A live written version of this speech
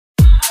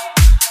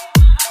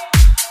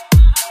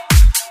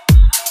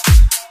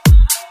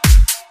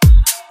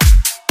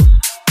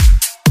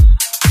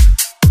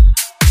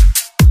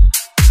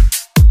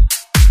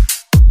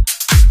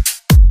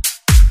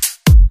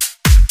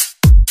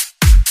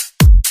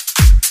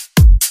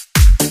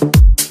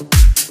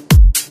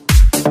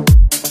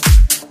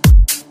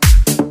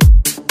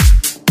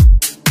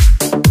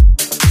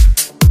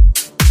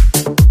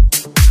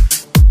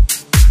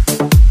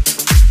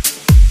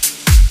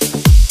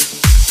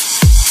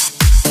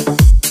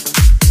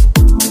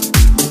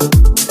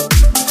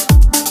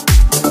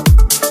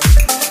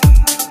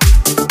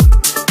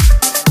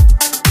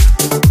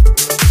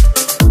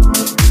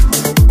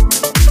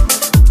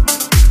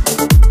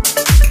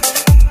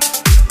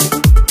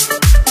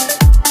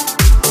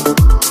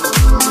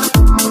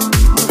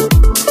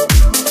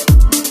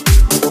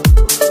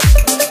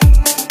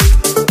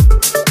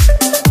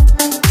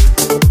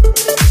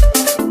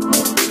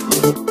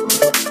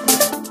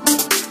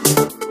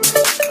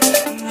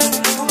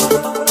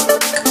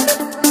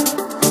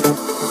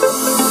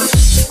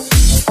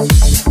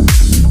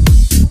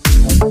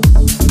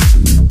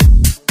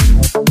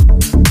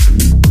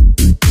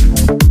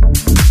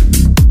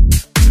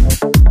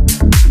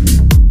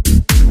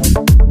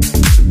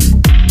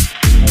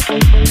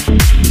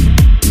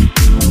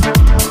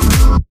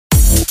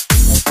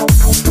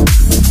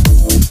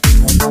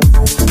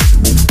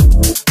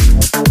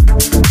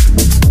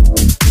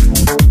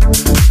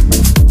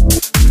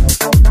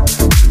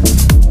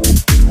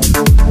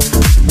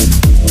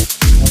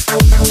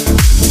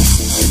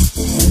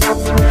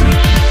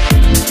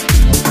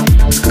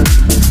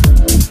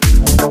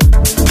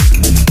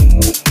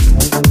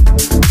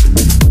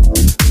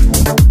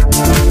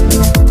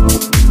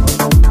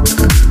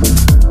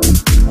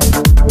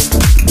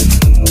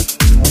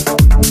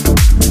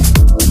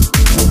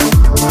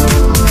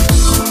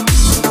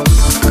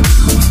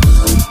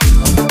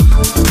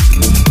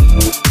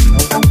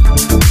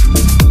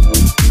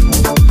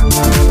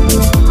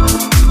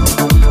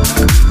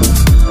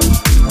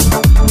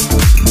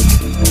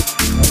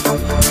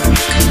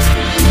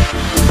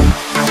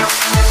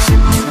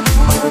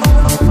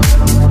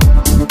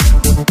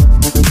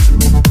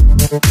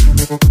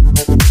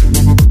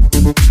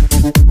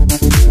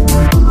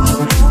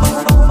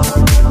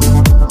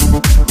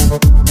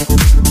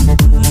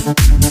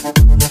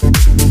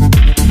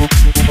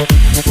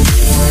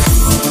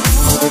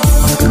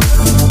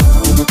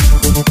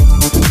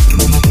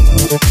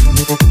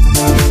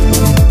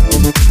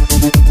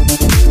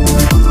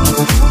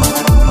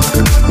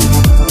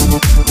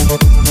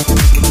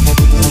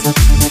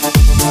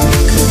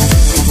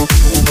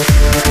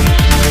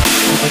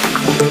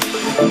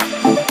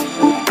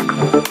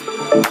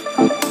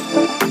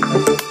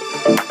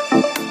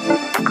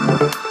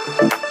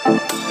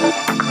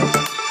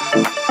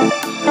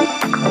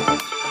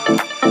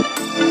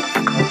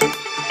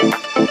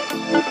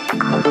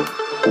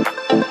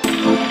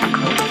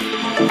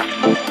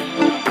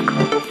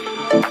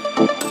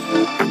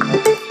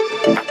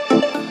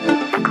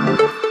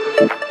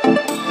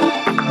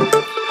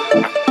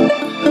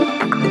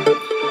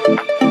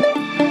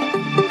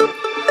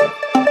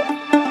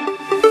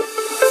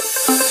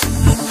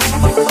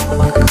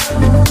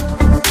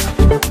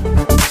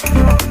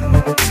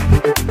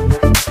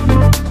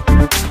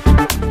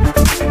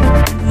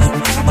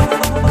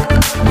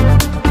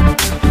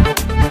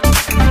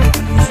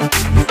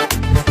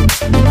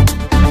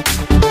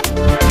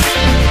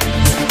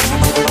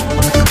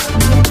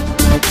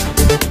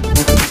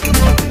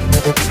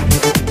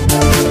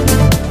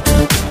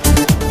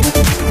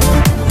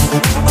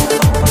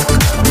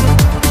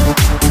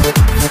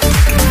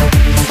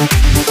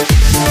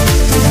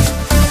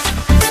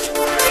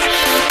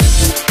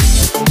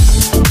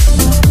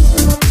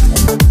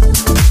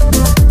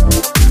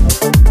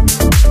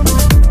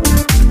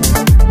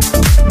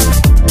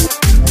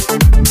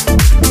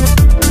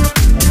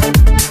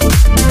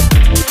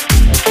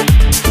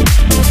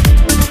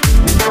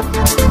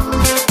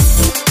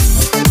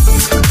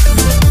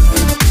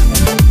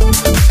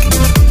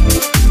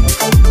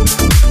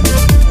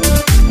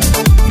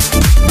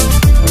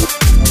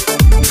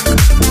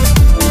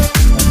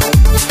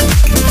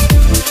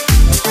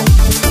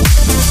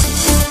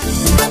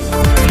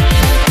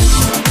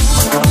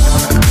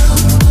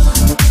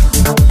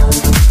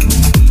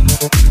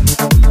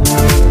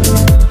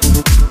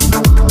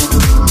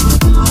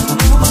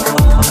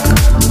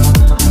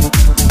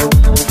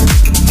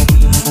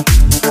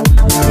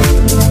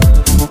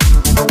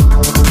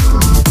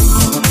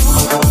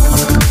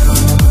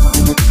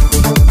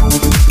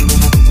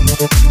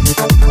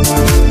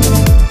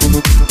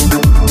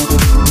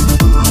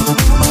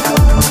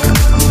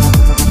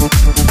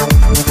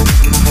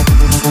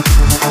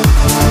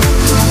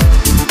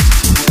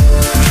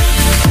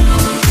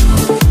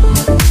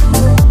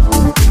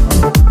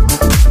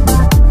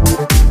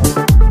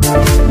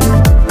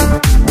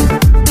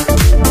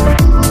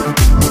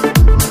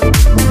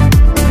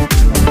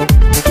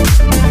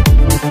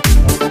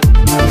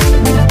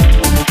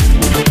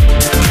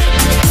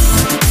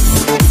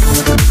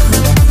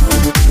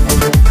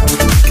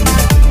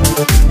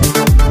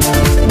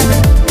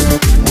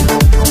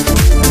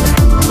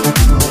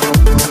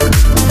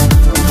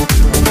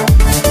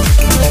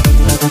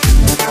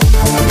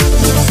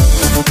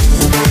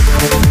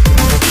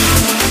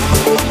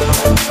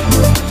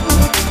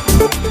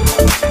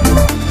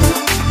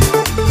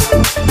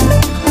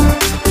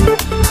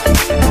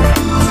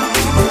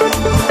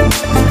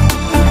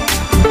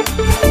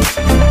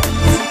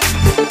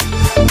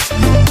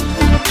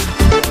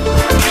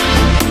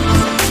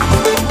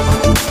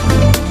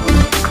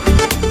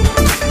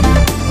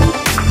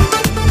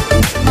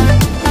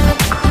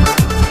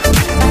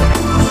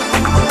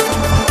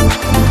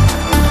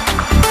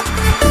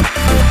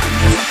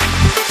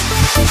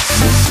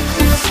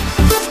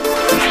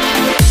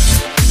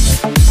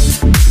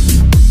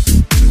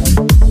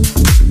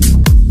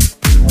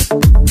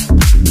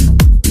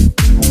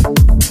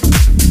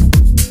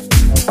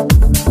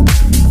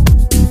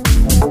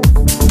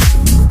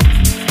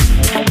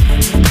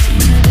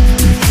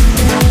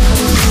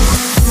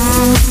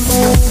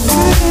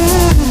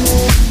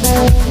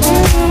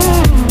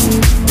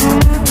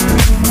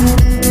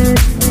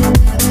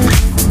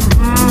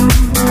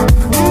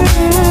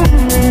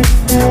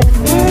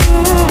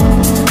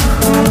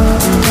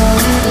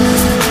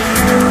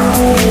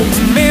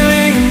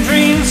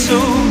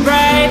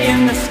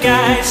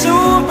sky so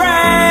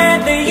bright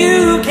that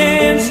you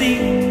can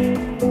see.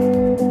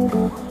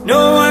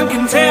 No one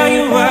can tell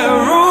you what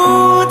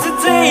road to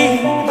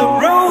take. The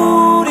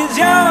road is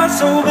yours,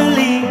 so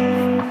believe.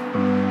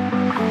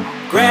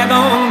 Grab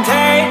on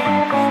tight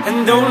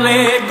and don't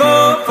let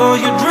go, for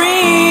your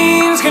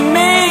dreams can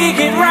make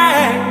it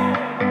right.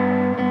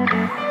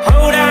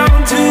 Hold on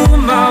to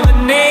Mother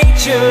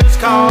Nature's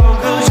call,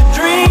 'cause your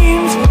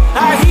dreams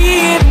are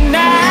here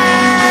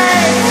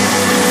tonight.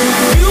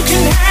 You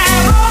can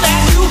have all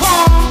that you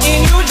want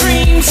in your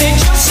dreams. It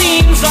just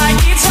seems like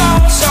it's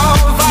all so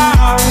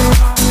far.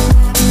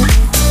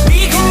 We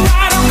can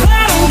ride on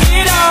cloud and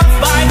get up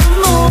by the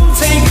moon,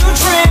 take a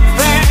trip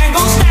and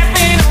go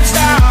stepping on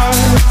stars.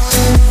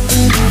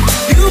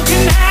 You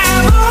can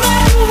have all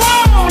that you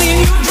want in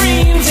your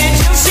dreams. It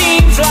just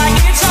seems like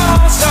it's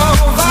all so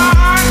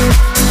far.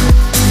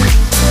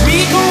 We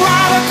can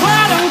ride a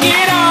cloud and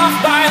get off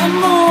by the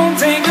moon,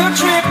 take a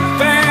trip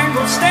and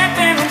go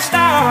stepping on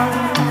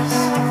stars.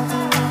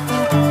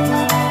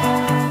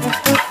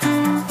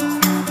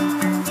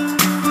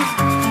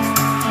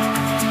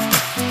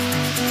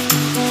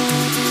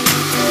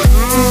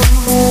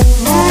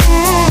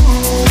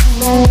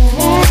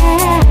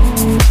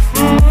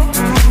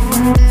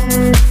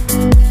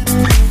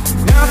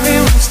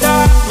 Nothing will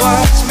stop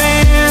what's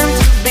meant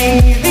to be.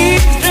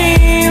 These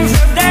dreams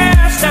are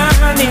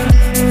destiny.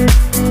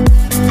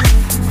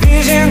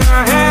 Vision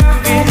I have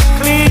is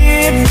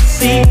clear to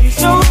see,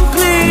 so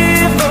clear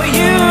for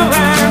you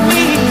and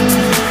me.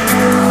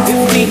 If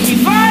we keep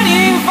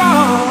fighting for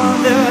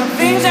the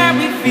things that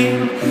we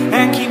feel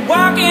and keep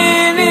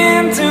walking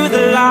into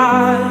the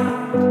light.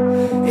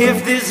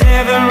 If there's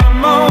ever a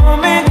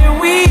moment that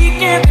we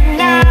can't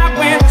deny,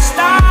 when the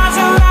stars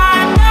are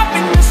lined up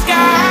in the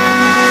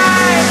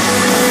sky.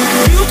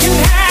 You can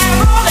have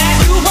all that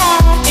you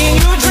want in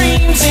your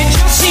dreams. It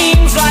just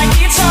seems like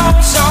it's all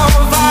so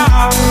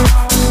far.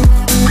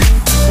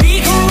 We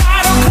can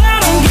ride on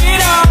cloud and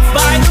get off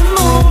by the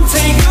moon,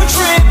 take a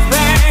trip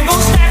and go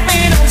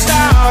stepping on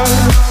stars.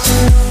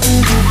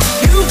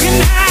 You can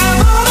have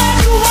all that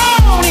you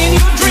want in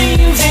your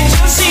dreams. It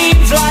just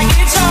seems like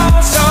it's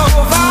all so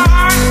far.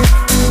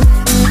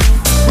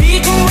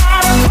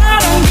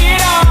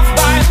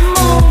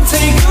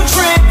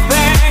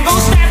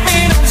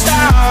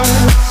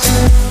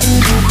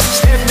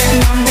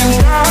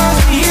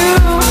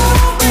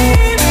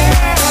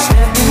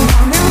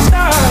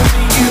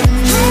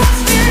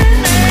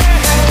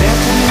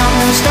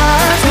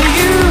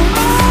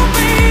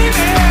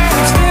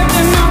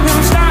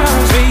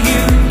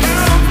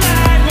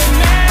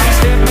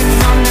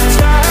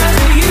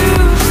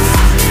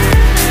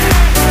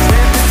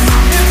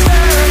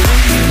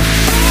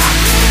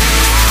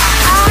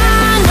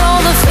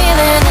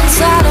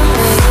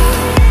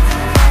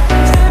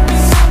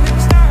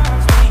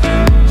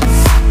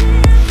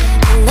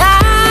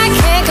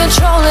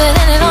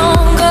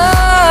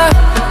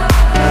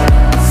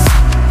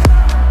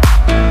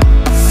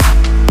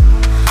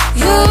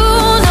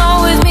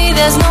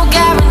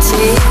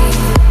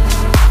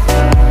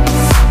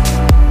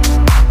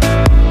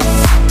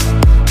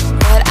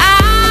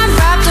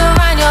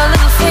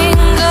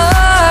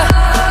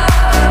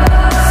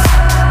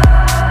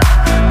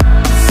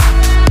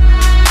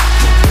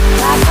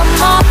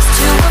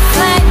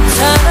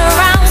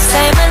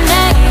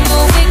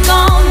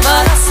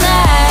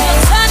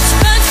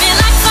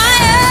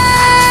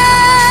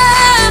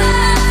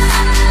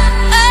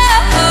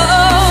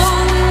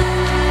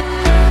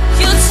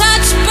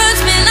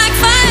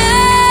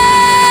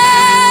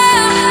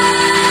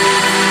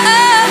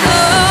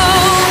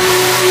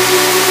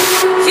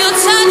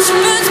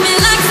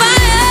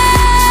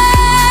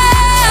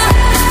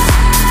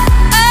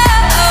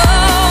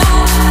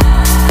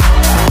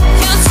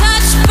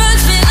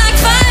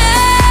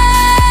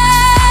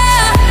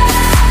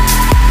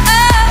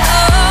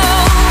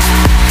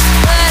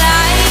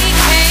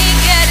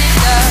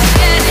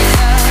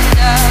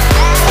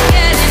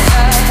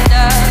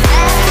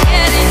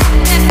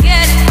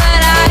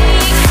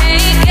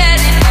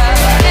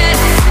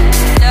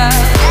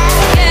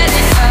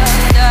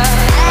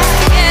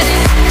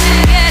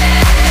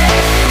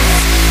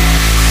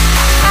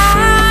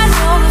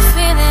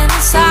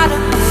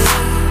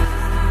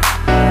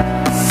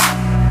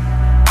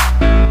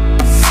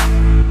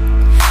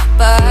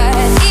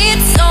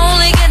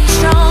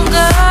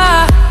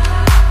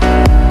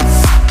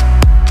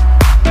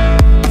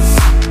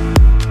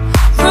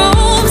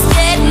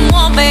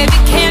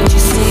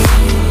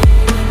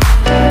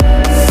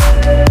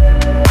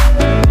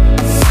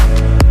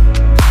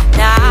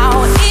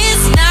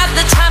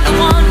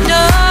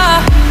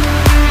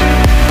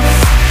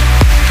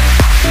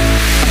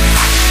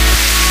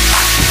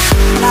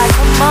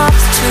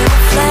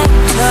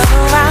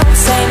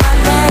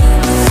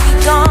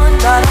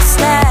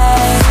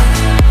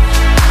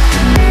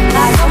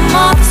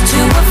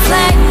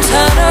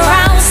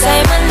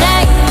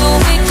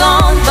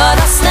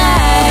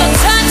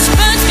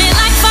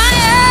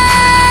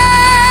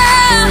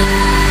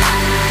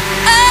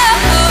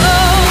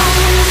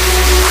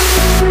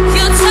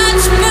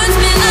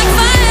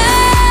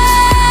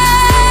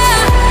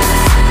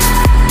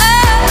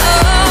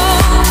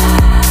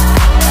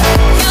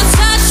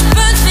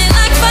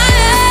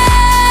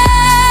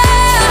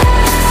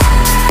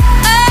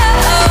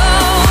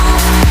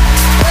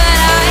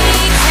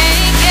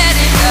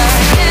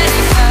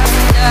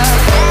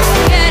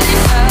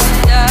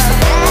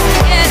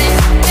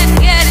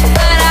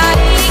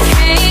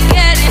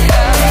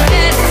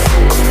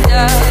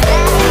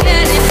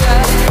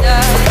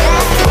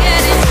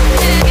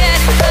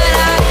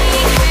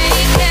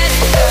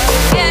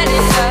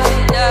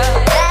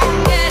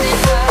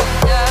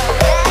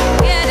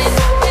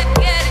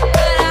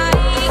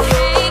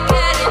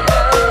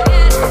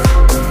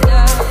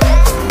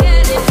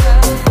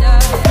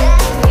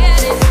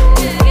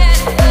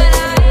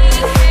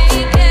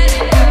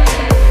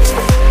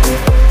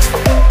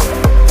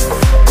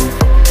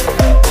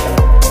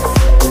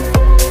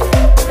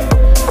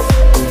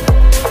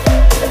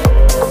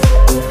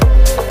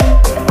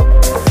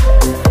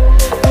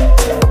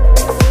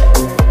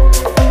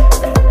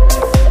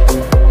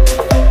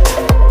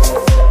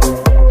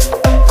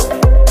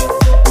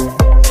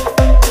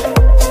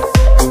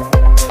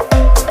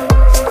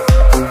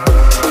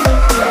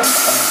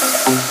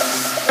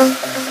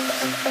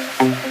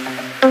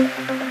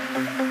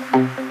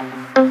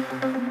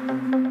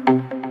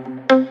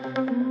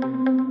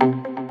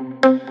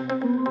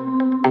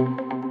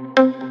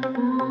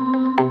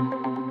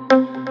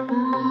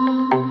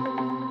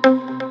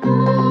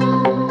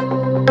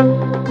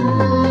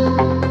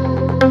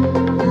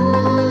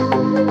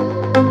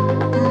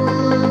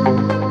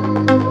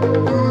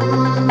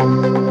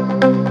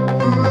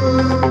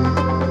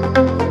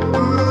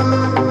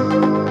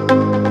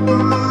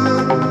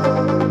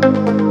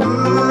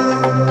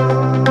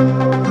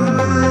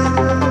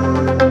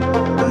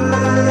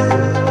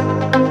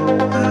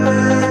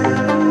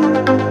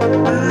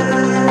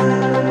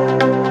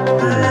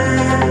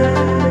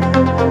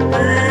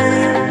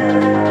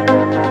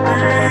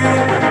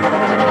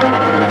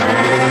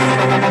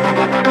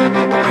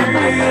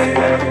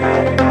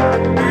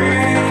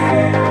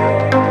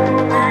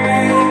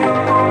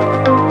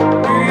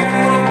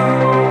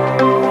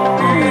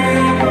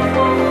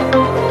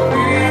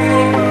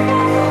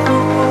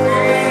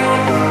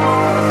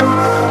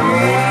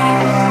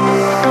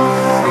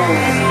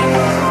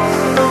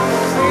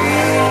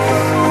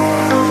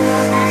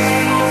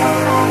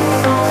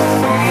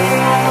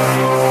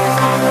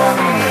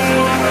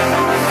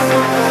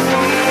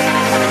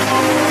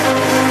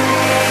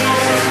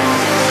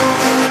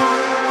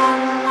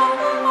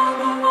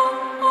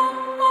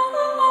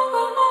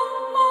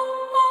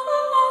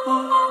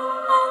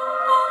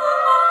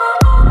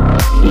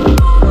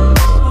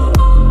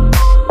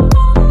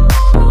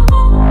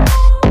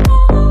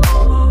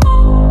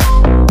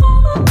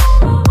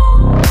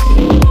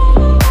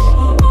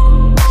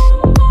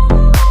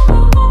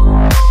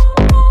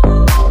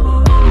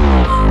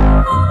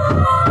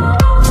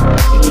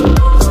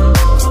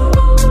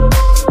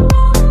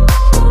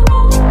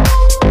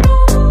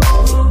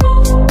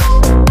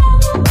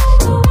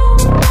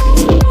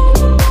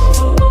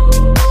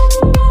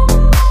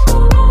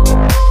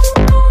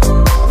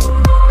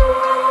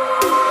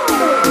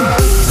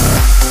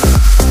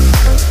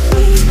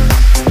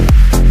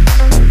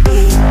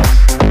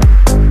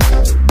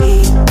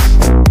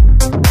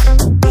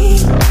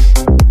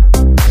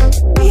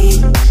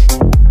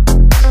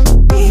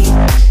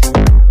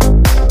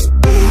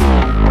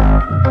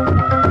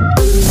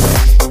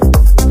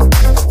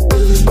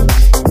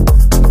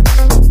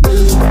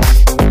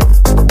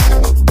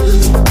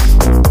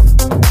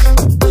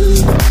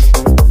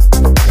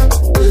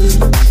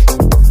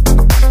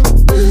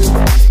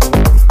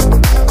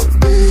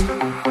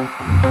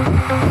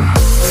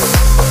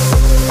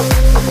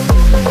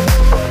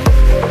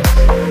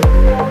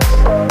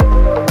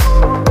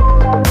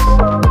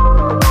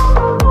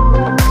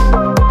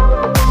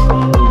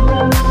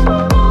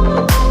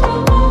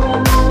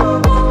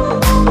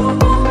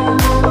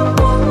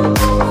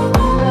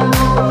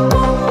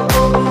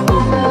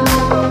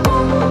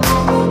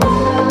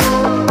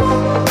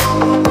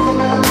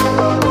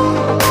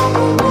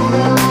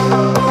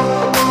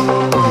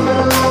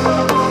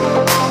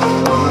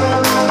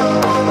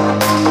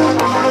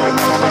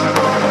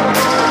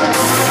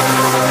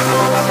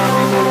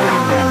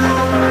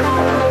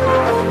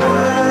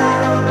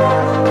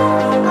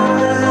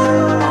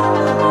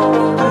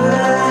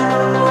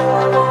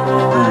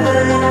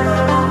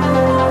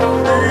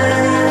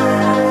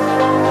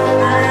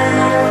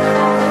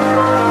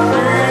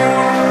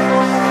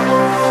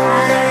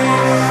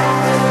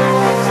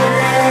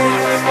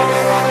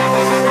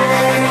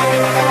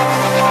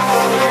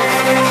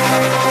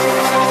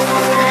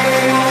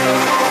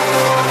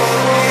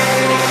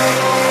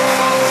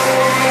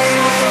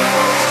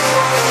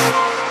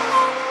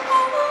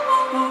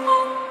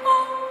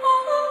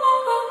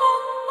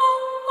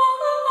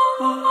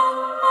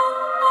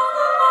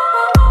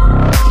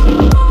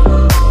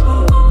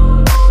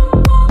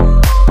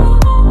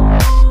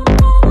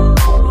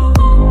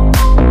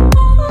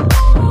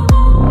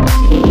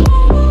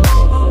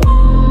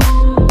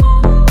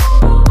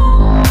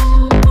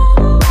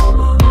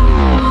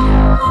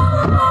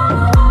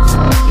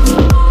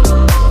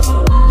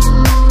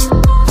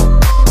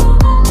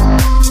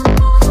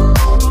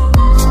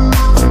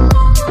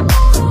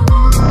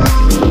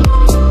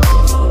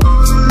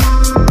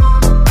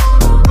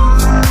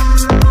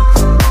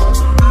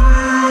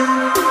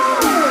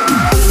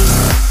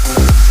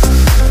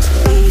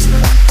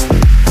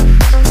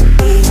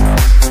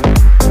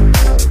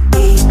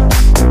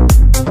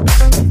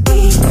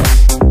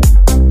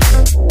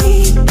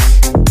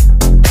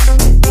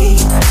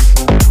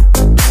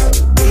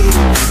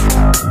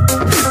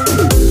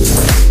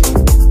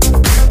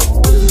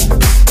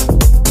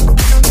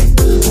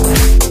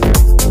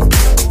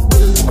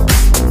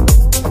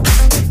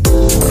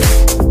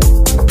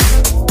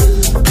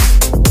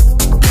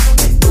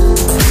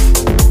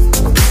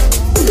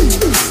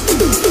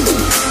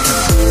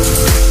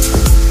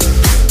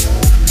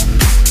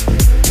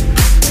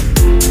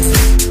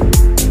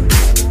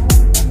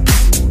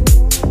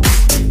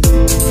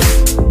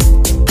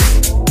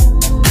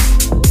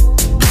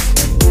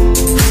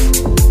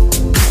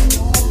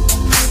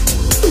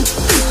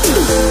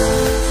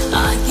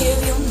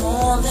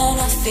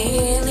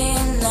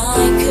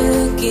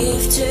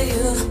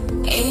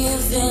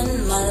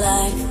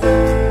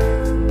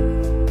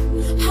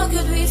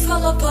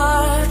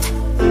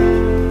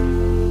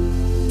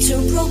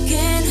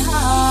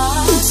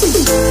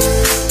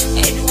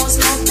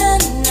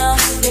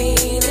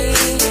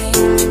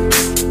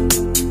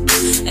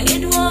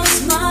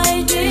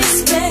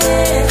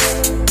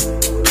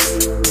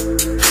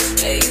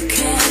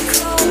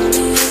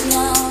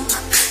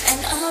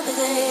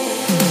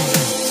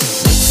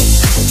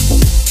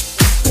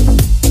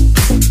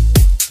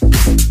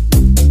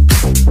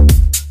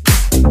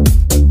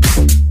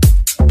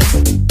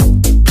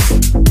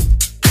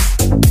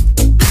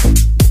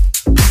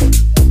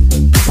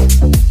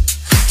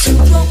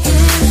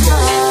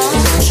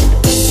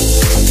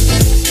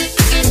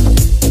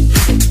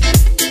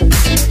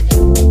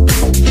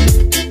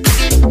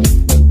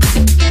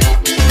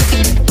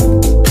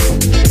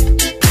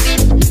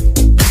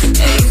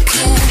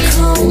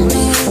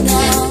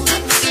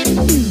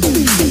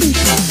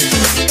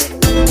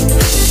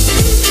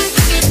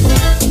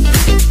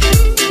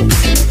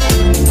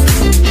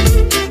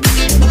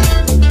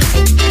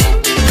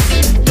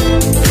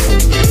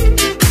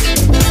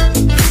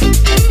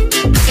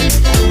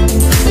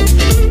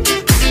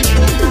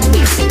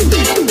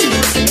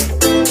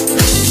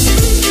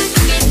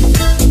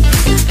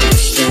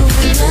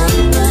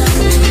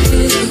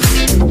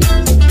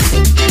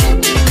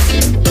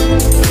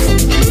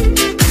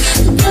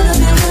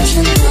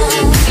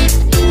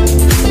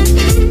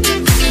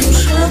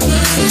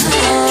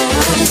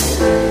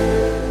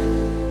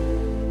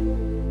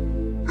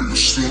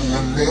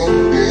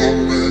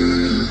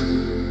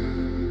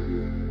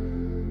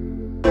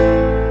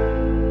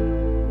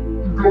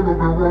 gonna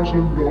be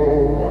rushing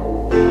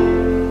now.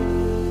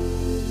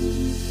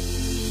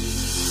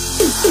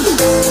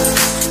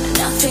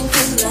 Nothing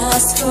can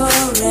last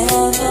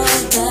forever.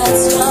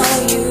 That's why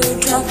you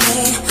drop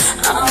me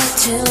out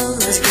till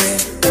it's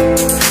great.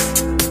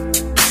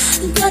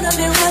 Gonna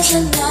be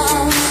rushing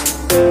now.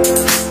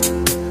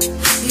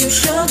 You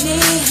showed me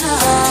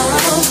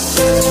how.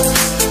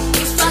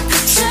 If I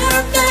could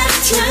turn back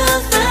to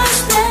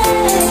first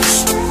page,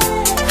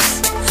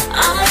 I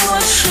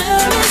would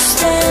surely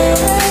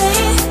stay.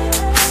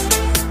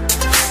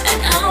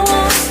 And I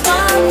won't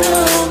find no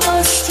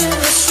much to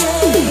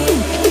say.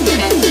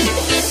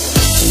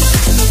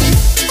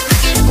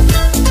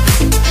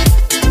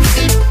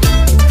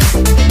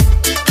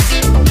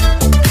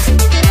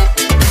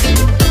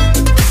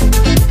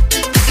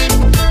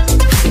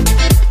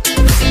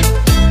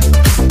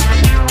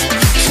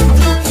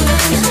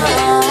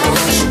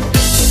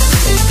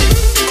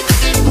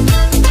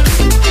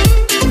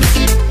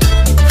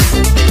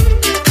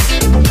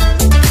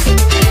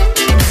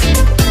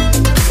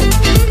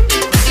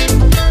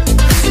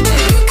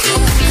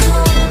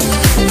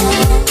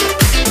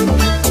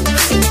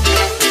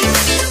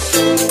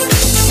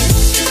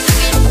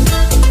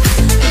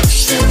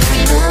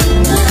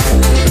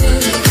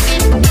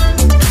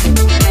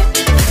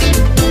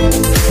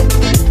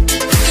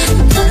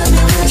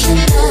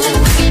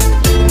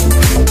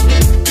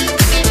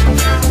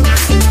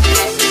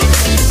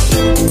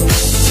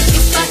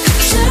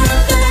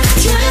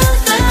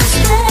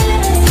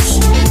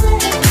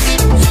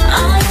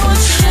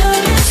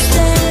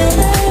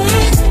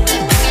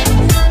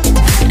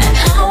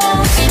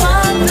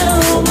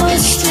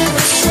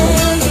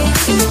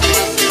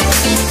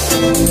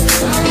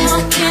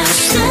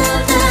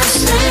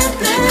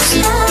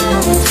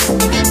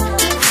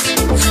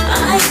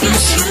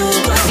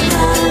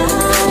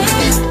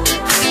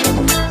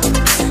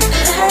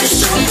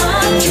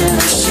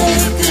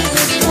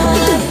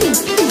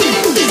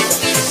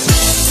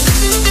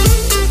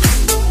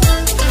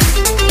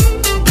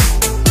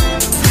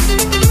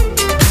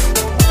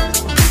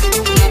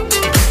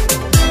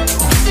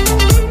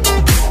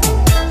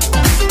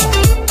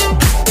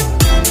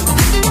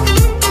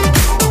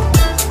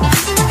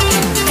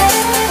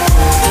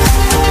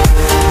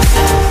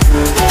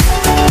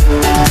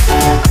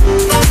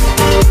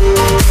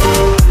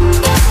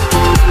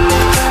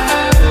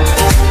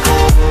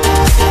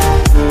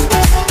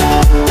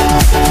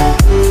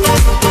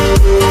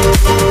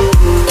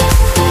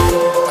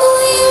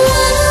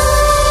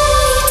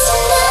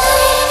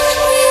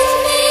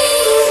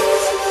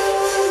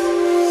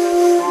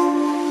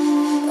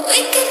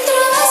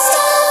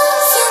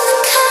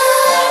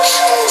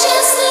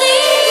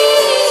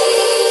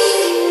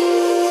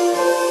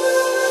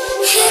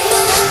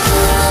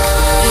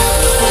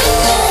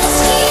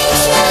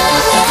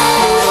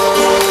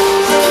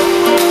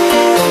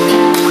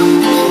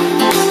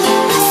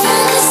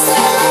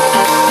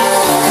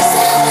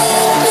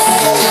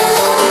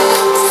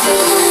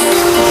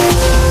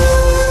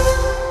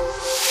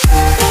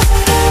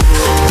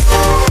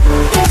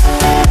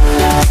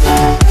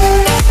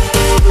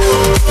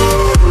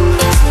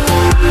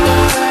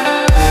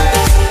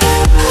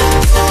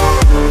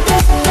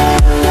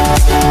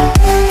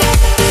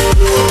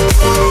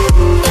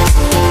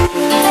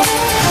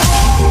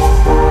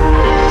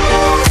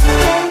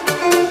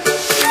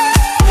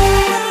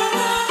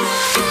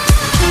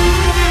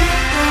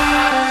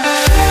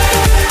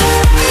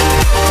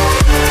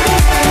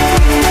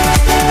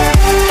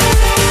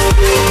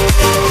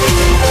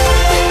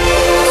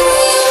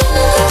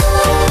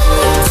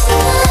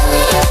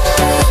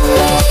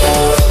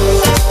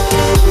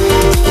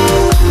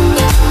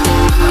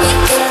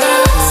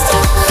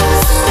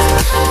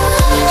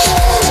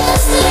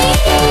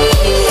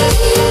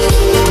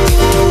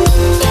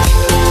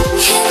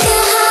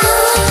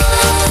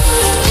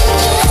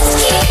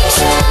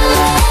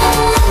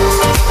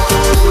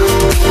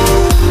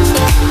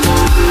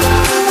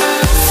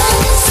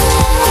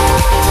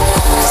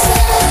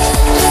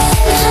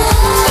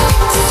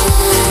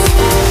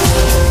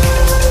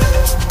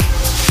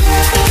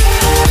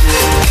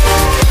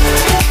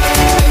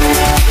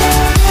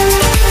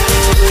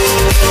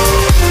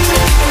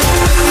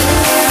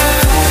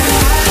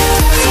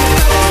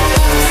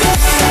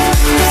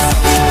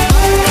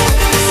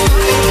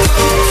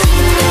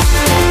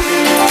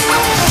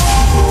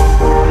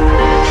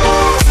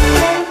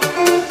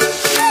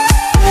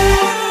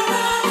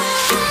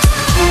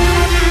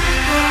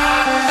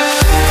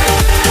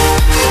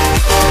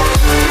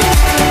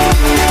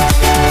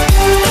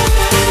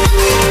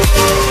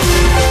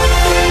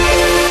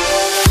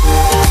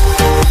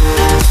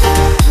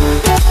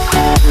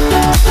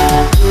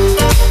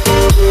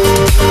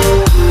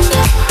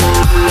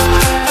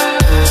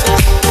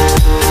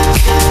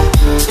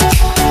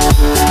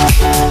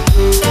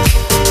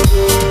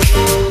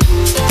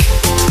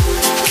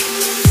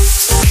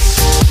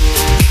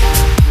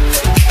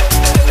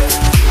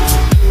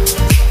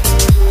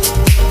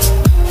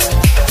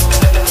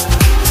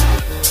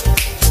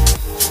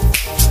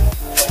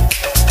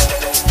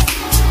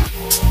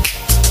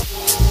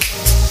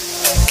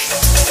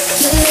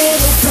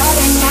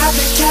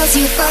 tells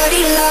you but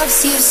he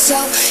loves you so.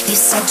 You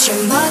said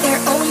your mother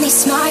only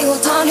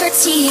smiled on her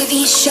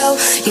TV show.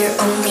 You're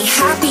only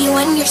happy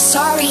when your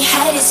sorry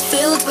head is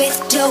filled with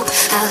dope.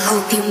 I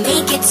hope you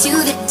make it to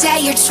the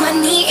day you're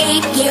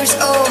 28 years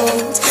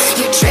old.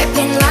 You're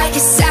dripping like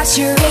a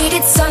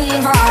saturated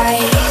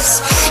sunrise.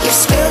 You're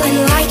spilling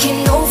like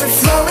an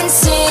overflowing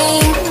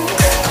sink.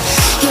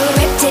 You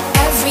ripped at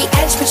every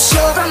edge but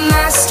you're a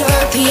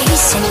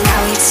masterpiece. And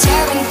now you're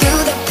tearing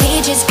through the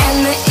pages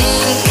and the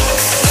ink.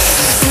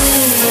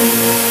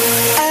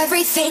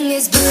 Everything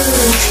is blue,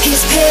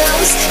 his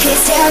pills, his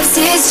dance,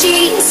 his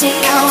jeans. And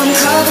now I'm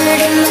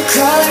covered in the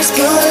colors,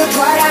 pulled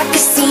apart at the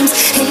seams.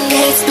 And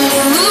it's blue,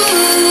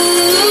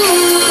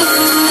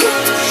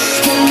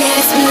 and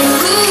it's blue.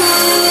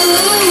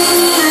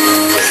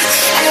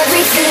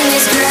 Everything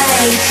is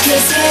gray,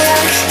 his hair,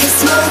 his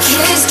smoke,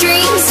 his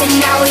dreams. And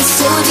now he's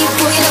so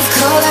devoid of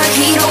color,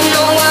 he don't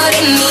know what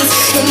it means.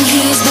 And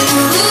he's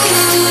blue,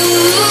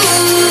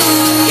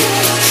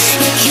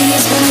 and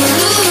he's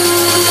blue.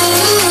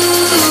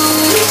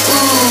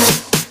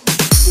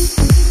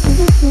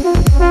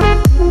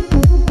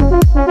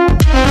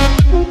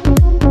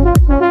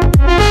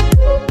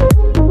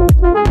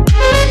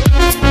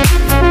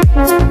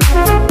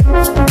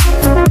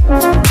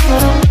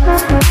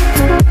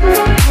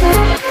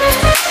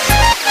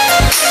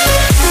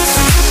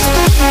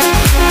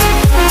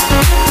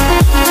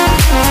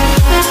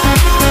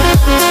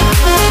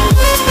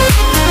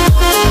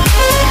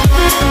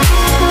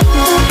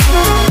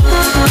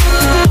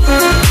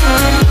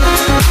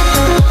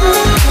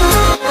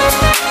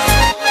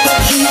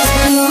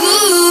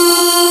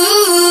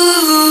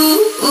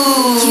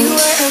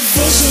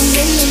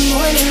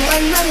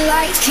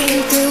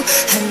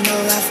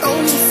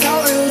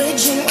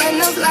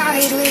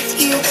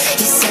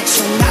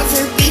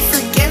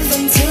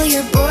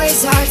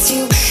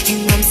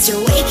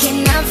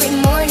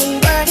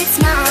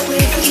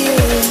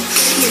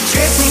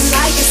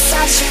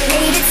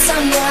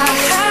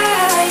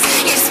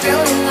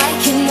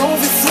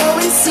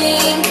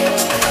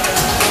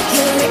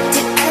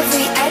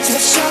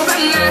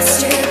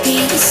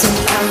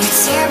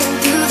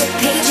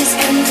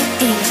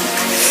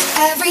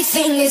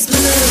 Everything is blue,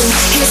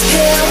 his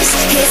pills,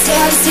 his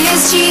dance,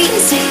 his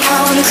jeans. And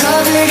now I'm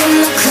covered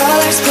in the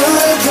colors, pulled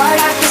apart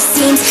at the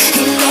seams.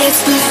 And it's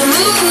blue,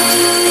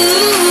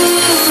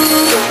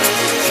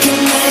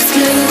 and it's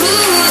blue.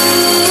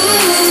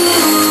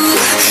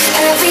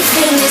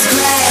 Everything is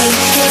gray,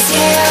 his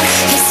hair,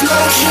 his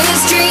smoke,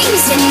 his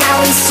dreams. And now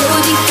he's so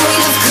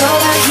devoid of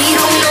color, he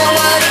don't know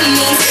what it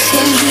means.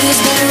 And he's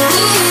blue,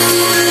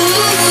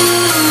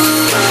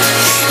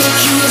 and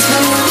he's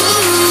blue.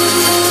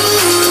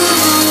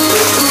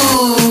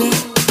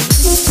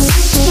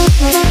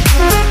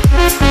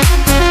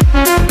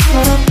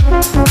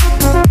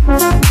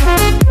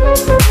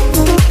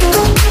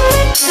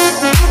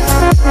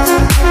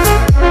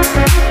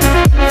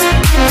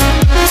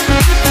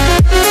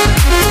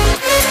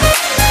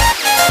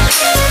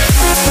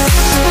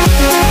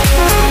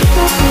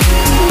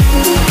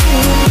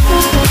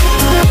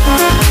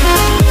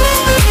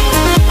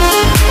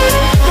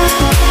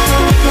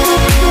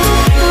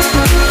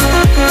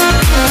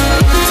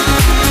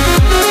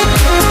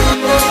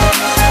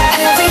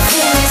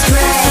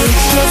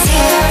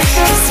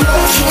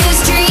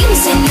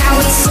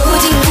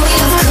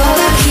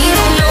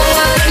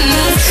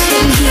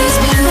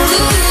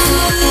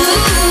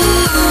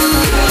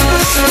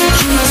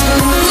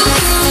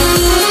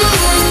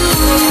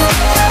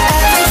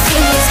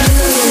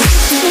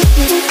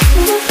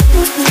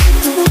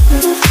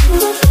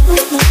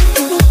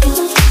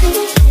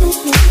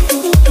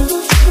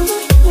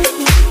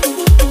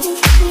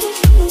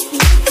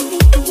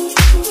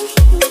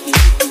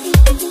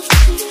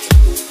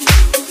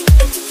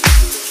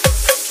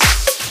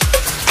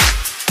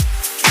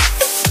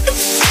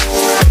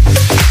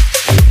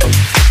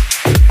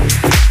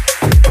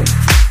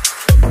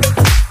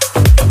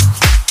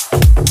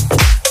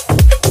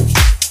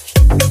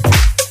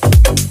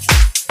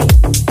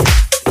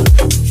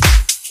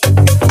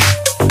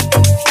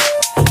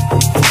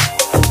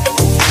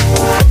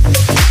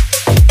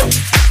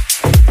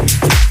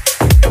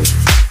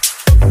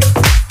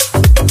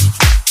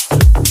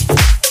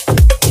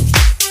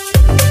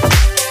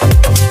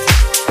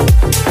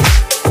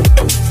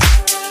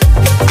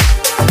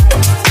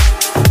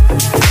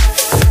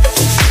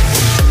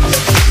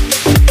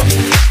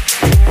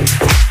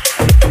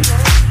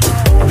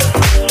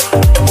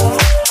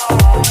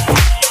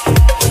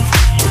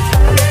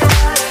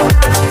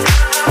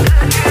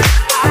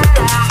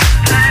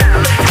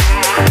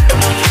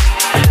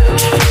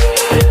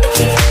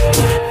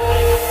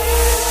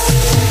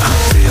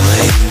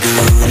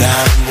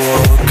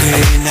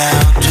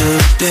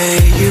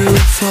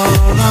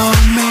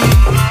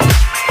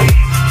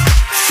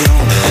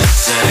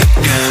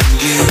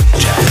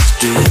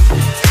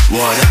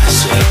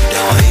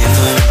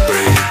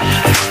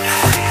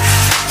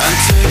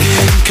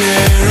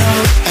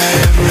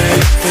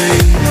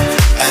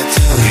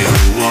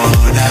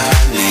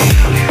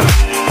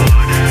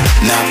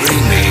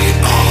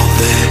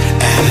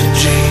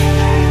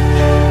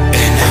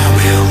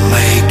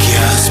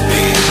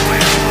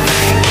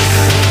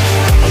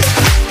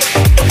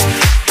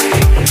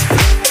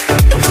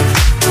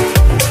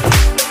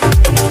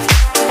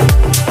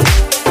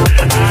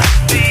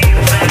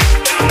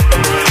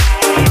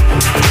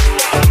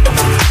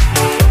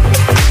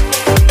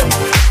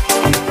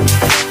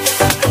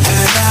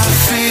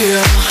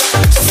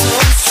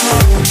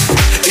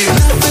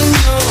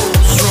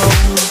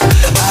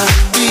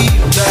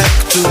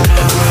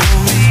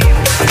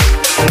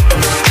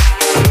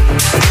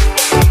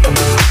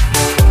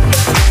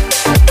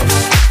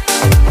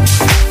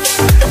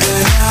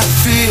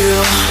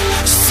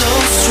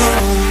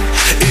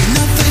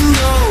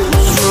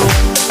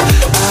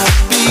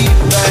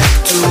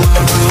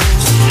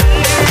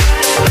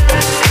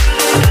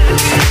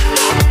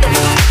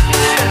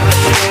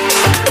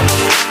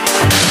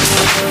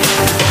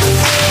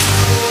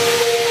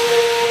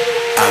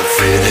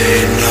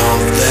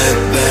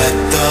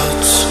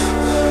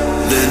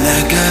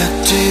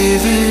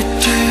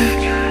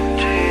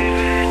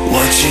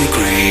 you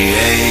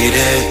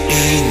created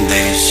in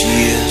these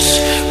years,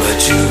 but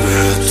you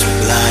were too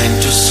blind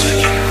to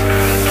see.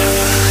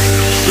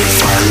 We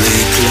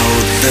finally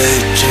clothed the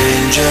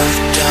change of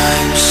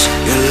times.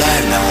 Your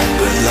life now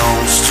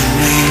belongs to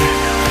me.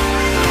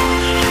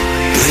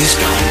 Please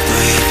don't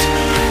wait,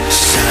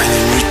 sign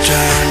in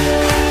return.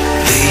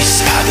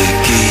 These are the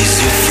keys,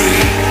 you're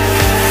free.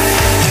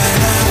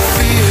 And I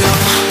feel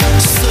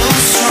so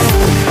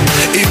strong.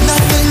 If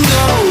nothing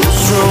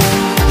goes wrong,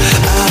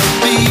 I'll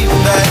be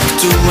back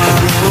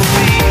tomorrow.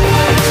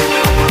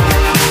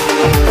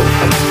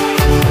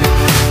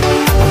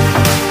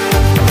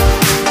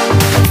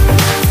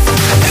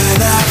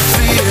 And I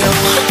feel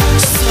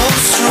so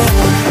strong.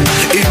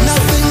 If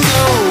nothing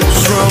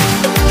goes wrong,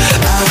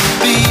 I'll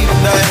be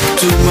back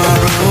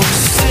tomorrow.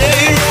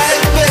 Stay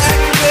right back,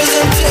 'cause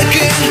I'm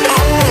taking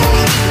on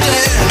the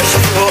dance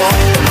floor.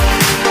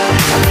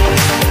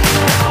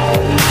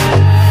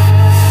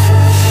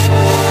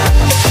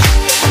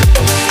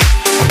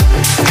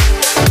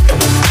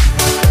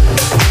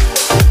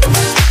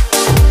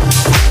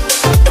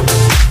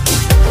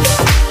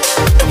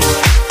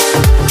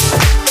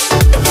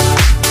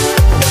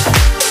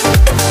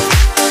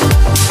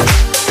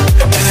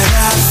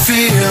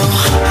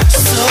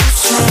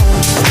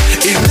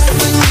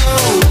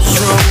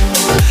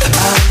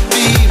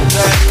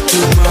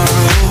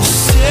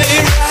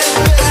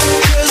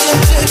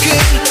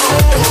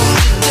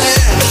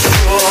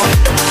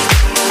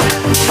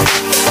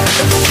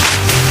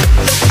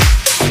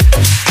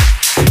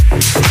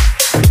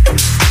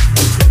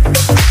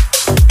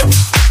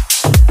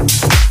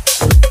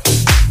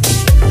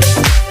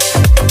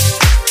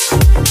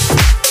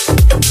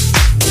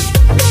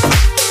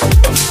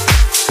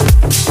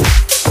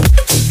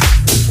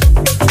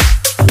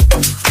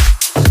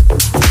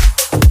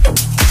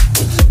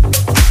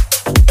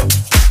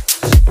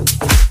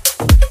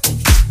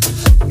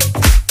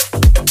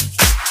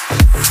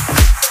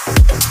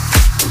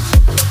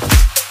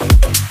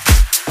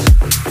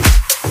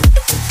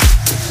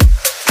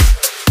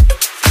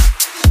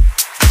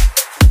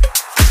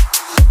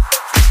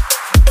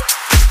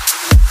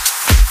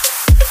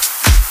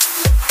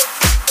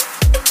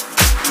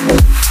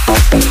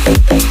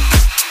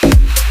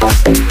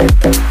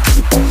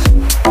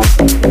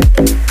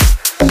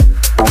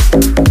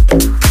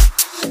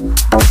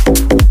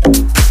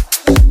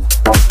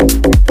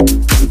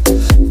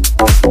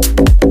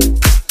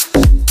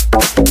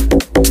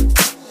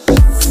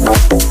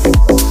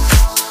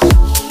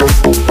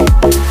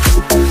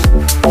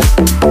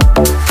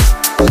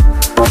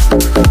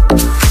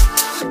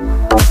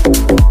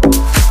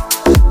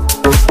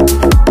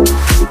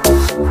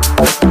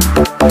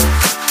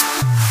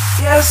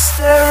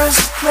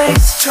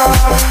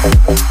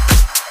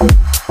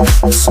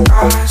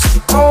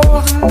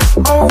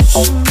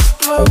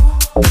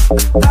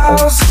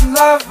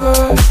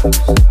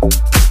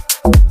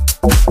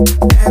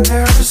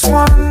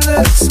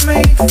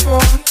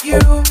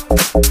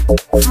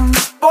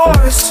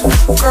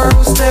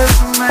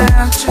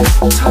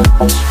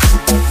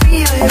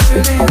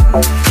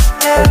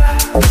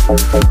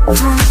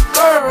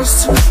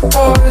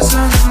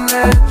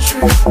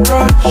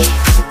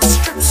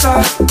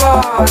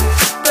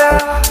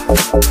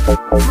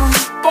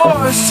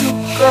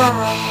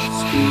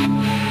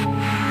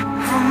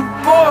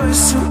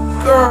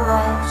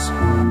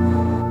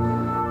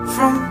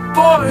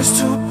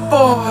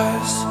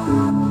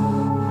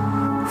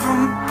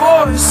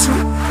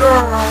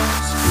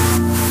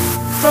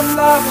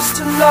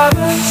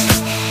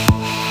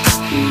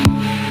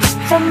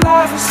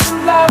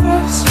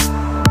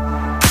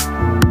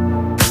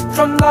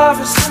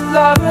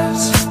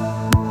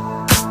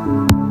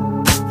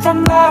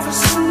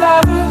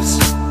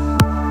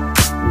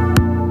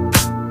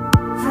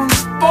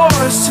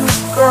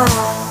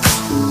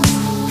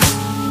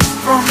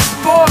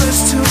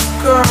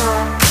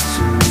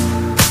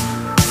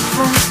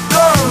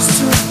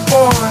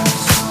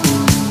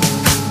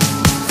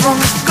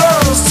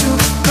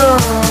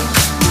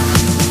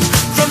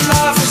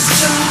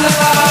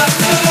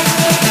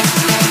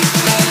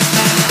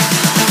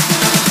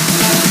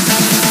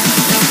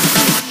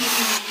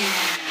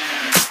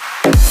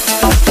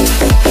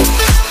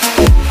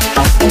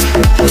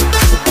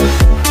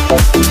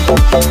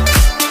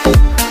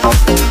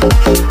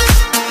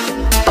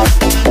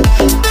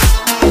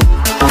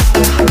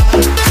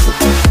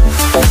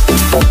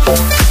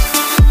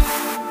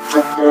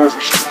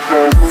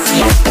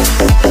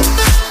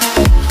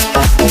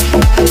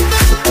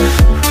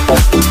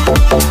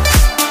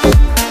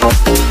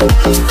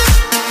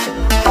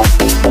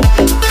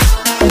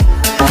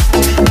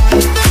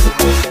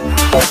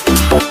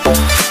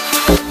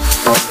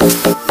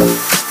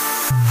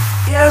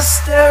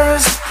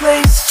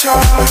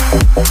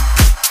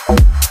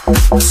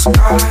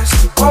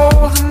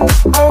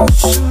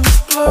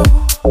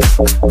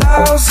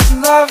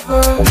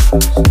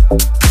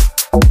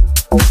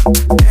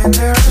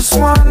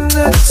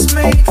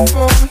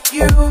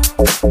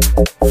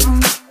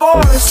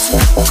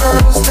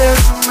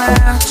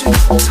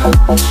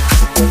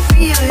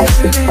 Feel it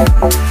in the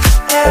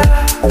air.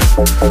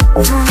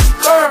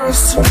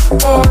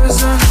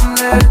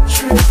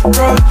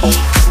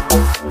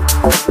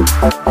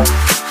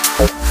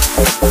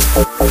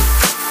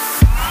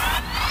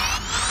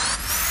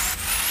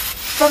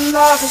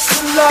 lovers to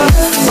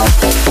lovers.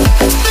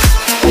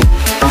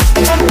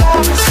 From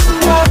lovers to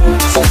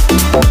lovers.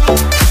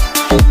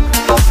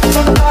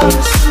 From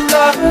lovers to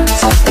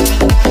lovers.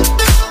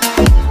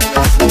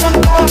 From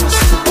lovers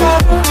to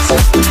lovers.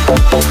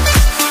 From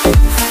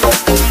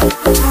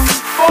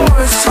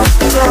boys to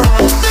girls. From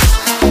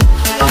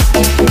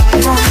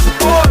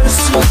boys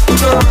to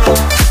girls.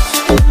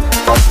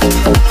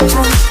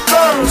 From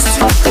girls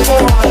to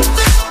boys.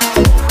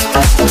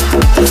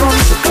 From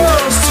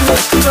girls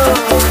to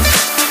girls.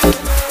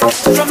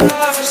 From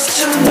lovers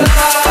to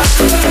lovers.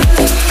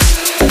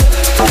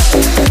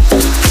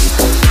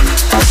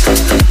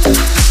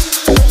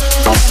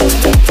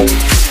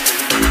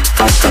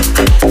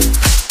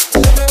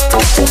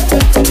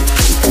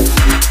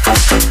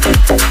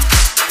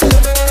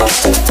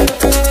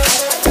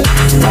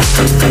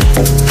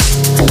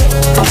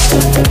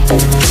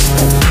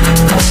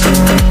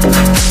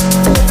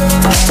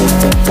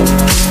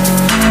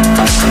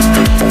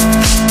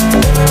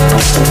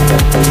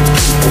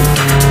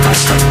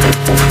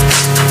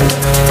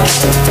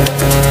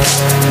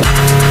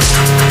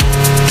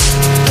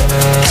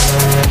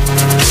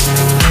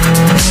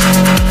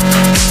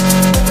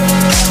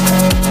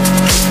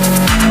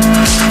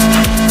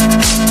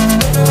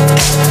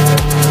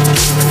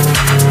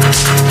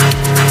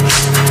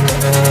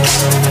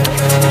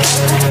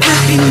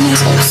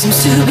 Seems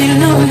to be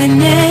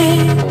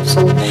loneliness,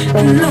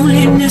 and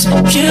loneliness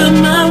killed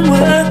my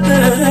world.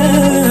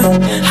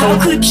 How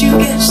could you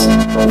guess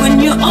when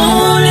you're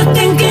only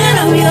thinking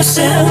of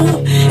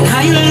yourself and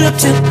how you look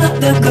to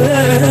other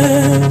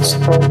girls?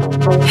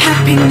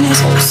 Happiness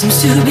seems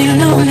to be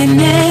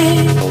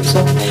loneliness,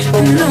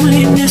 and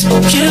loneliness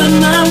killed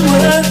my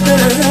world.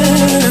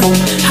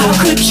 How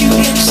could you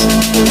guess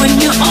when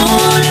you're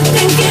only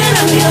thinking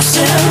of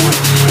yourself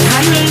and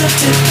how you look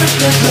to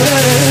other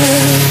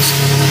girls?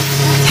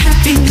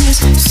 Happiness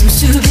seems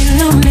to be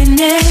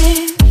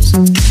loneliness,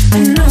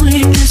 and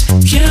loneliness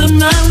killed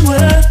my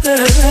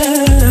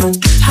world.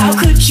 How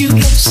could you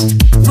guess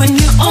when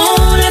you're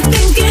only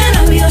thinking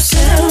of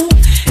yourself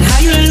and how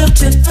you look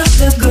to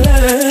other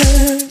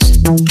girls?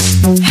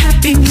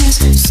 Happiness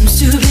seems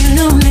to be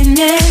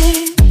loneliness,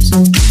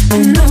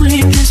 and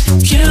loneliness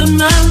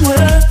killed my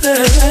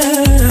world.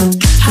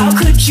 How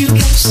could you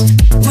guess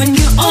when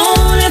you're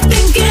only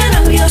thinking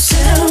of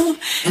yourself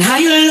and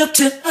how you look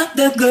to other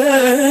girls?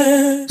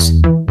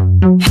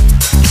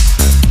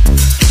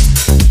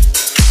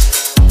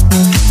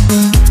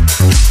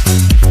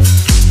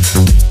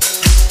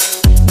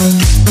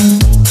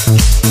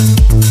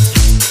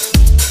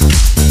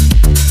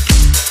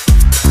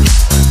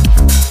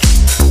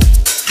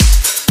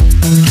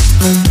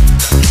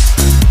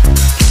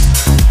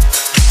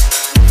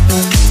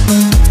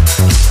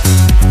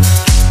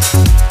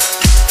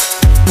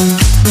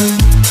 Seems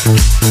to be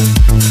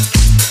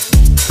loneliness,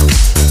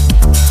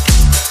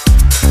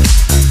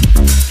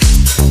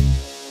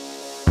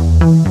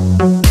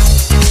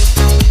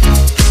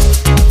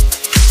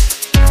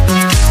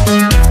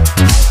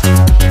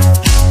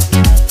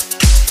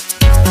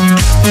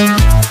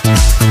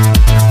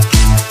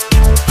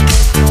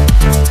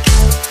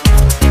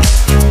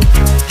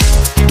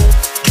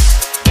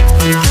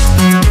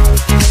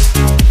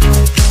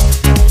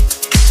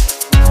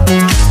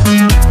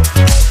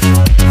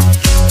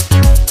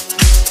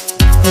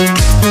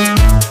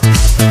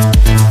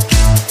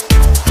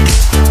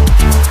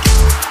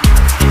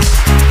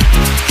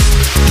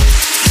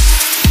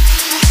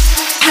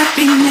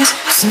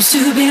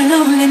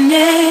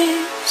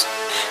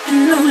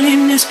 and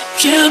loneliness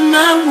killed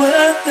my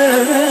world.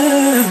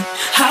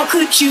 How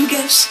could you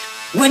guess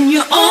when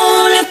you're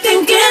only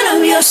thinking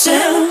of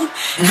yourself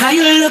and how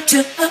you look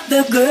to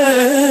other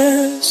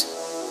girls?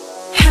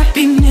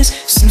 Happiness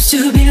seems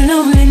to be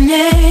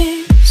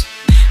loneliness,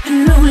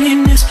 and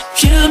loneliness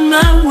killed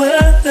my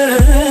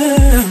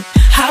world.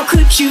 How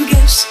could you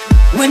guess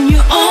when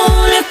you're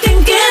only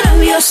thinking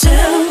of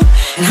yourself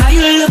and how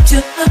you look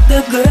to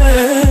other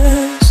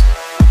girls?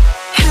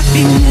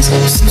 Happiness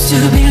seems to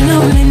be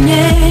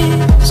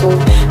loneliness,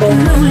 and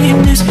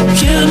loneliness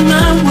killed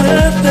my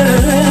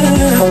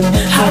world.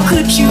 How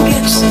could you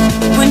guess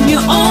when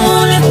you're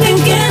only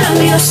thinking of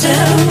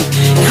yourself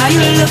and how you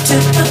look to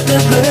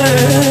other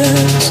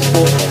girls?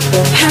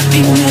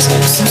 Happiness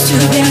seems to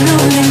be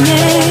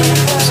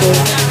loneliness,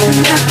 and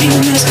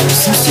happiness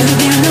seems to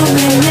be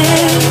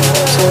loneliness,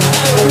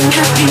 and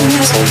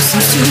happiness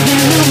seems to be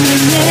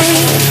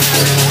loneliness,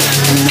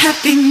 and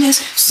happiness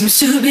seems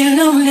to be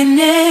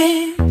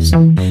loneliness.